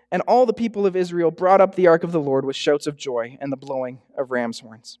David and all the people of Israel brought up the ark of the Lord with shouts of joy and the blowing of ram's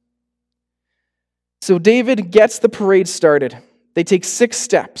horns. So David gets the parade started. They take 6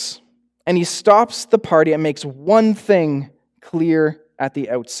 steps, and he stops the party and makes one thing clear at the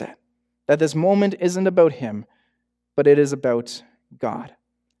outset, that this moment isn't about him, but it is about God.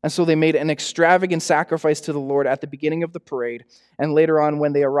 And so they made an extravagant sacrifice to the Lord at the beginning of the parade. And later on,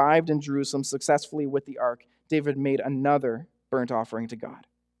 when they arrived in Jerusalem successfully with the ark, David made another burnt offering to God.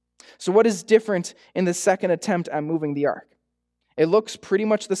 So what is different in the second attempt at moving the ark? It looks pretty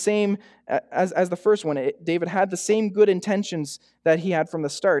much the same as the first one. David had the same good intentions that he had from the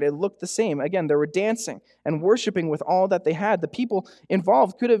start. It looked the same. Again, they were dancing and worshiping with all that they had. The people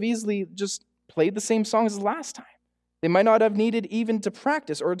involved could have easily just played the same songs as last time. They might not have needed even to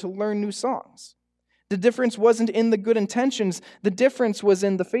practice or to learn new songs. The difference wasn't in the good intentions. The difference was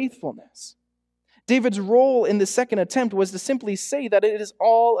in the faithfulness. David's role in the second attempt was to simply say that it is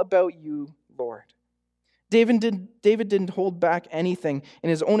all about you, Lord. David didn't hold back anything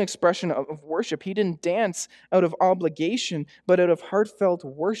in his own expression of worship. He didn't dance out of obligation, but out of heartfelt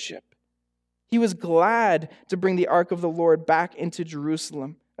worship. He was glad to bring the ark of the Lord back into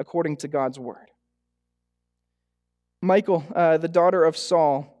Jerusalem according to God's word. Michal, the daughter of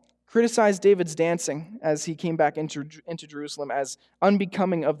Saul, criticized David's dancing as he came back into Jerusalem as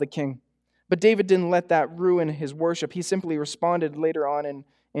unbecoming of the king. But David didn't let that ruin his worship. He simply responded later on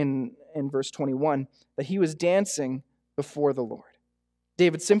in verse 21 that he was dancing before the Lord.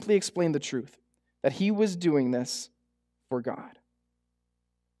 David simply explained the truth, that he was doing this for God.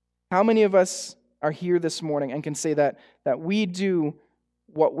 How many of us are here this morning and can say that we do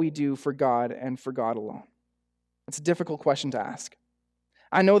what we do for God and for God alone? It's a difficult question to ask.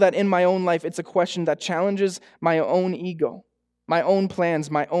 I know that in my own life, it's a question that challenges my own ego, my own plans,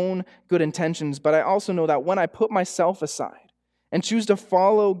 my own good intentions. But I also know that when I put myself aside and choose to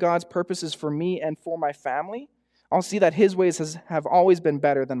follow God's purposes for me and for my family, I'll see that his ways have always been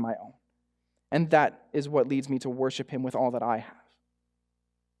better than my own. And that is what leads me to worship him with all that I have.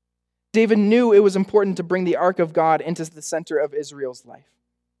 David knew it was important to bring the ark of God into the center of Israel's life.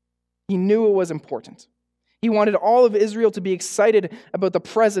 He knew it was important. He wanted all of Israel to be excited about the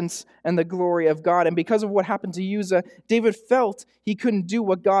presence and the glory of God. And because of what happened to Uzzah, David felt he couldn't do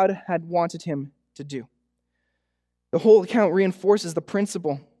what God had wanted him to do. The whole account reinforces the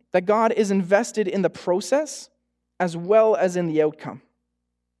principle that God is invested in the process as well as in the outcome.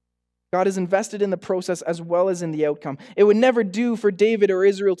 God is invested in the process as well as in the outcome. It would never do for David or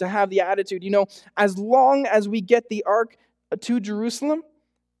Israel to have the attitude, as long as we get the ark to Jerusalem,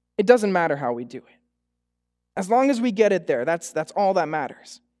 it doesn't matter how we do it. As long as we get it there, that's all that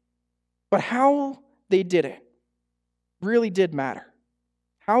matters. But how they did it really did matter.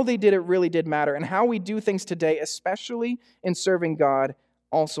 How they did it really did matter. And how we do things today, especially in serving God,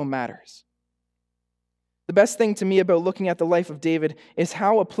 also matters. The best thing to me about looking at the life of David is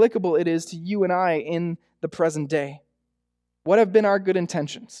how applicable it is to you and I in the present day. What have been our good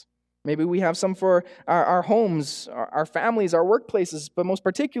intentions? Maybe we have some for our homes, our families, our workplaces, but most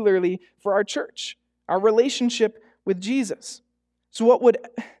particularly for our church, our relationship with Jesus. So what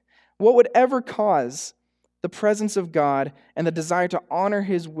would ever cause the presence of God and the desire to honor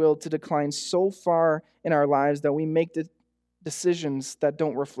His will to decline so far in our lives that we make decisions that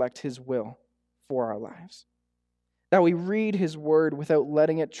don't reflect His will for our lives? That we read His word without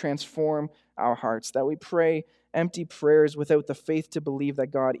letting it transform our hearts. That we pray empty prayers without the faith to believe that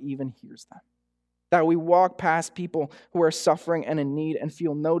God even hears them. That we walk past people who are suffering and in need and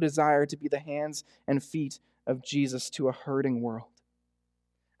feel no desire to be the hands and feet of Jesus to a hurting world.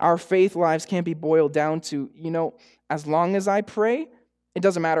 Our faith lives can't be boiled down to, as long as I pray, it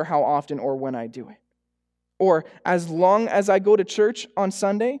doesn't matter how often or when I do it. Or as long as I go to church on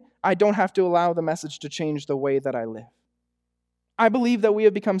Sunday, I don't have to allow the message to change the way that I live. I believe that we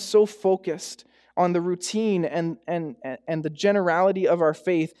have become so focused on the routine and the generality of our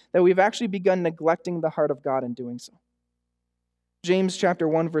faith that we've actually begun neglecting the heart of God in doing so. James chapter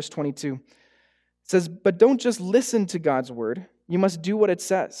 1, verse 22 says, "But don't just listen to God's word. You must do what it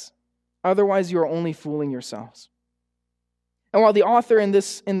says. Otherwise, you are only fooling yourselves." And while the author in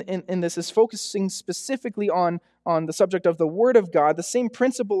this is focusing specifically on the subject of the Word of God, the same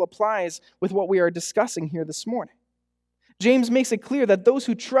principle applies with what we are discussing here this morning. James makes it clear that those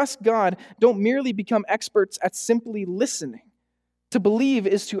who trust God don't merely become experts at simply listening. To believe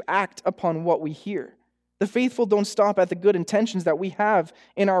is to act upon what we hear. The faithful don't stop at the good intentions that we have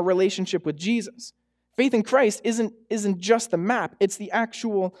in our relationship with Jesus. Faith in Christ isn't just the map, it's the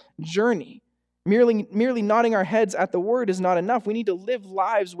actual journey. Merely nodding our heads at the word is not enough. We need to live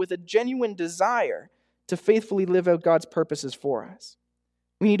lives with a genuine desire to faithfully live out God's purposes for us.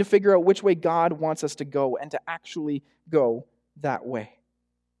 We need to figure out which way God wants us to go and to actually go that way.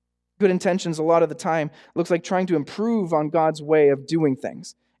 Good intentions a lot of the time looks like trying to improve on God's way of doing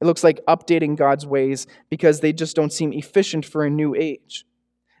things. It looks like updating God's ways because they just don't seem efficient for a new age.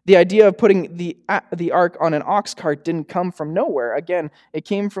 The idea of putting the ark on an ox cart didn't come from nowhere. Again, it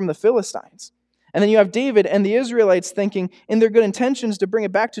came from the Philistines. And then you have David and the Israelites thinking in their good intentions to bring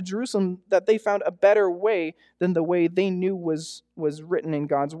it back to Jerusalem that they found a better way than the way they knew was written in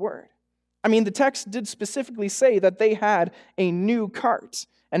God's word. I mean, the text did specifically say that they had a new cart,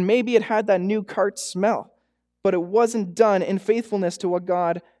 and maybe it had that new cart smell, but it wasn't done in faithfulness to what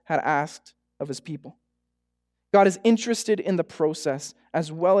God had asked of His people. God is interested in the process as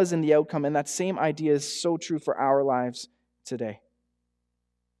well as in the outcome, and that same idea is so true for our lives today.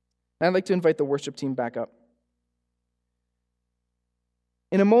 And I'd like to invite the worship team back up.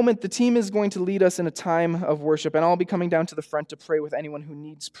 In a moment, the team is going to lead us in a time of worship, and I'll be coming down to the front to pray with anyone who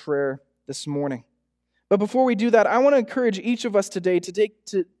needs prayer this morning. But before we do that, I want to encourage each of us today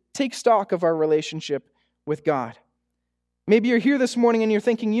to take stock of our relationship with God. Maybe you're here this morning and you're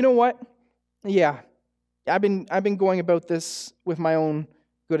thinking, you know what? Yeah, I've been going about this with my own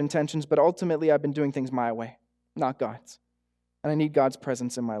good intentions, but ultimately I've been doing things my way, not God's. And I need God's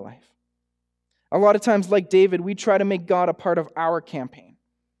presence in my life. A lot of times, like David, we try to make God a part of our campaign.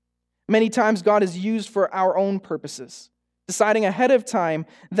 Many times, God is used for our own purposes, deciding ahead of time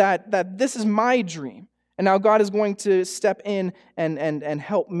that this is my dream, and now God is going to step in and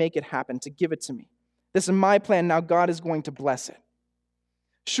help make it happen, to give it to me. This is my plan, now God is going to bless it.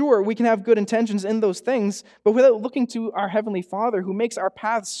 Sure, we can have good intentions in those things, but without looking to our Heavenly Father who makes our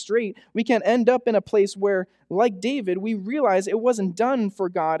paths straight, we can end up in a place where, like David, we realize it wasn't done for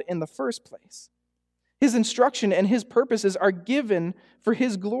God in the first place. His instruction and His purposes are given for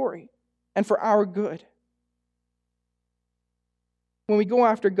His glory and for our good. When we go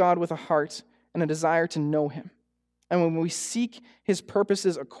after God with a heart and a desire to know Him, and when we seek His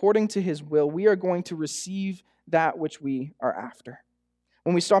purposes according to His will, we are going to receive that which we are after.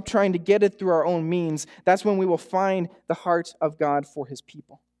 When we stop trying to get it through our own means, that's when we will find the heart of God for His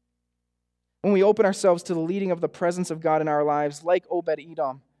people. when we open ourselves to the leading of the presence of God in our lives, like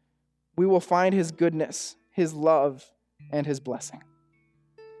Obed-Edom, we will find his goodness, his love, and his blessing.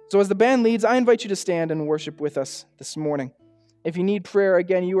 So as the band leads, I invite you to stand and worship with us this morning. If you need prayer,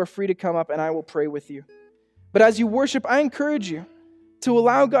 again, you are free to come up and I will pray with you. But as you worship, I encourage you to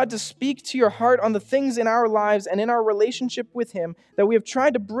allow God to speak to your heart on the things in our lives and in our relationship with him that we have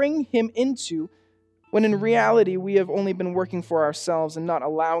tried to bring him into, when in reality we have only been working for ourselves and not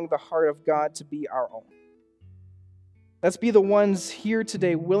allowing the heart of God to be our own. Let's be the ones here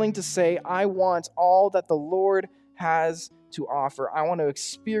today willing to say, I want all that the Lord has to offer. I want to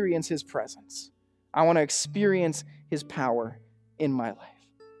experience his presence. I want to experience his power in my life.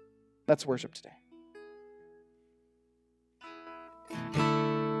 Let's worship today.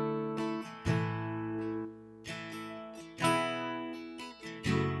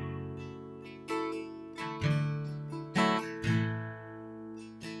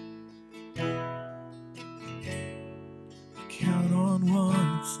 Count on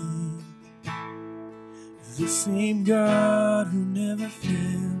one thing, the same God who never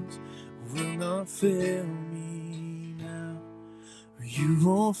fails will not fail me now. You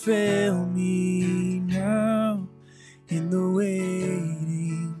won't fail me now in the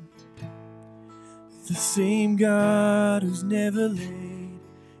waiting. The same God who's never late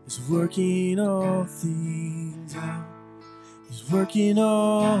is working all things out. He's working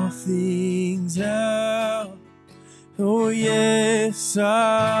all things out. Oh yes,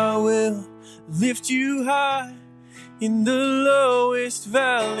 I will lift you high in the lowest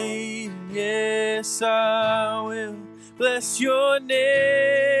valley. Yes, I will bless your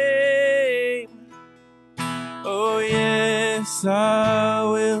name. Oh yes, I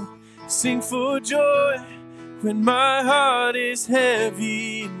will sing for joy when my heart is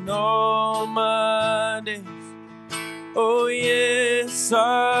heavy in all my days. Oh yes,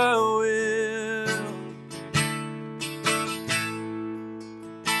 I will.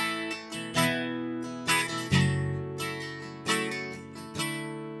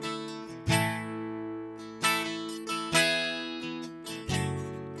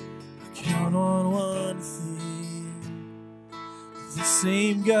 Count on one thing, the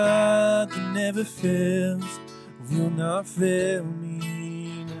same God that never fails will not fail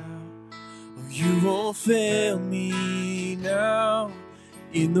me now. Oh, you won't fail me now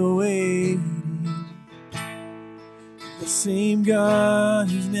in the waiting. The same God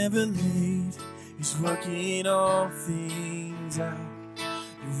who's never late is working all things out.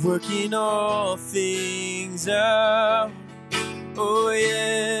 You're working all things out. Oh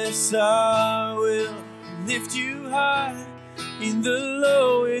yes, I will lift you high in the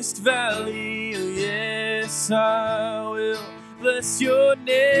lowest valley. Oh yes, I will bless your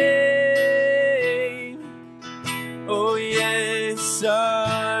name. Oh yes,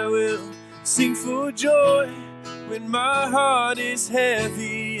 I will sing for joy when my heart is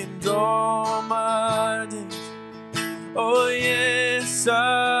heavy and all my days. Oh yes,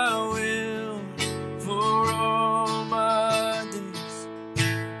 I will for all my days.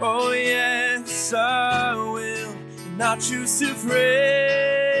 Oh yes, I will, and I choose to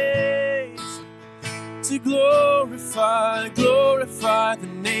praise, to glorify the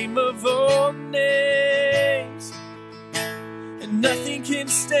name of all names. And nothing can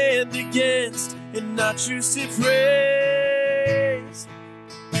stand against, and I choose to praise,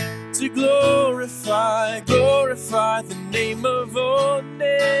 to glorify the name of all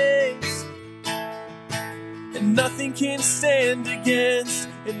names. And nothing can stand against,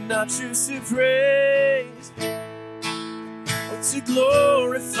 and I choose to praise, to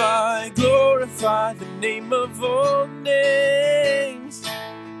glorify the name of all names.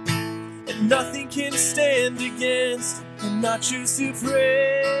 And nothing can stand against, and I choose to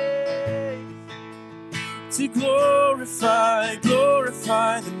praise, to glorify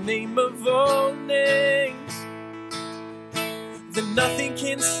the name of all names. Then nothing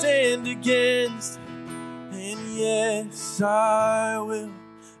can stand against. And yes, I will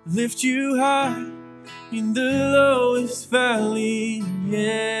lift you high in the lowest valley.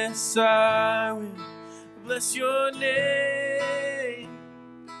 Yes, I will bless your name.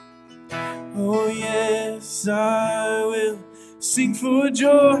 Oh yes, I will sing for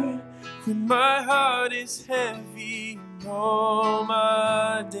joy when my heart is heavy in all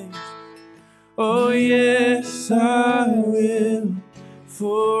my days. Oh yes, I will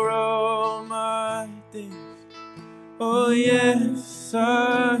for all my days. Oh yes,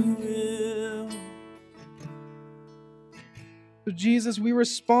 I will. So Jesus, we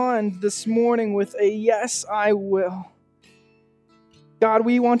respond this morning with a yes, I will. God,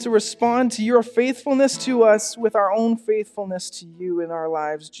 we want to respond to your faithfulness to us with our own faithfulness to you in our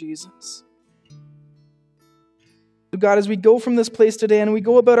lives, Jesus. So God, as we go from this place today and we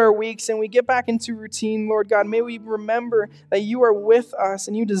go about our weeks and we get back into routine, Lord God, may we remember that you are with us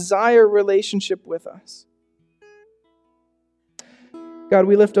and you desire a relationship with us. God,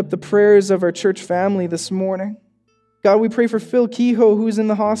 we lift up the prayers of our church family this morning. God, we pray for Phil Kehoe, who's in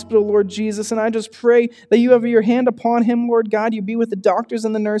the hospital, Lord Jesus, and I just pray that you have your hand upon him, Lord God. You be with the doctors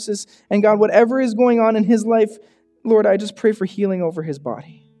and the nurses, and God, whatever is going on in his life, Lord, I just pray for healing over his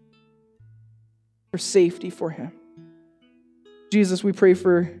body, for safety for him. Jesus, we pray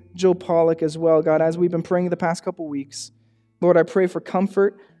for Joe Pollock as well, God, as we've been praying the past couple weeks. Lord, I pray for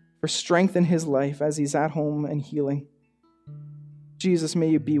comfort, for strength in his life as he's at home and healing. Jesus, may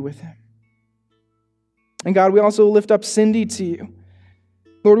you be with him. And God, we also lift up Cindy to you.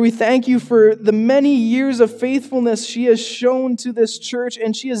 Lord, we thank you for the many years of faithfulness she has shown to this church,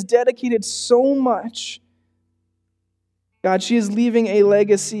 and she has dedicated so much. God, she is leaving a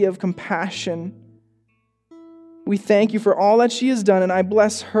legacy of compassion. We thank you for all that she has done, and I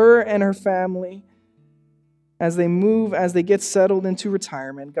bless her and her family as they move, as they get settled into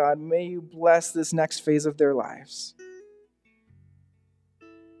retirement. God, may you bless this next phase of their lives.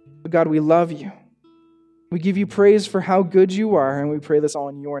 But God, we love you. We give you praise for how good you are, and we pray this all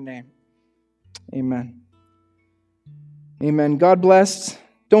in your name. Amen. Amen. God bless.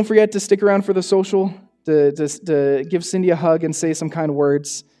 Don't forget to stick around for the social, to give Cindy a hug and say some kind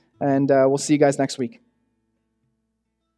words, and we'll see you guys next week.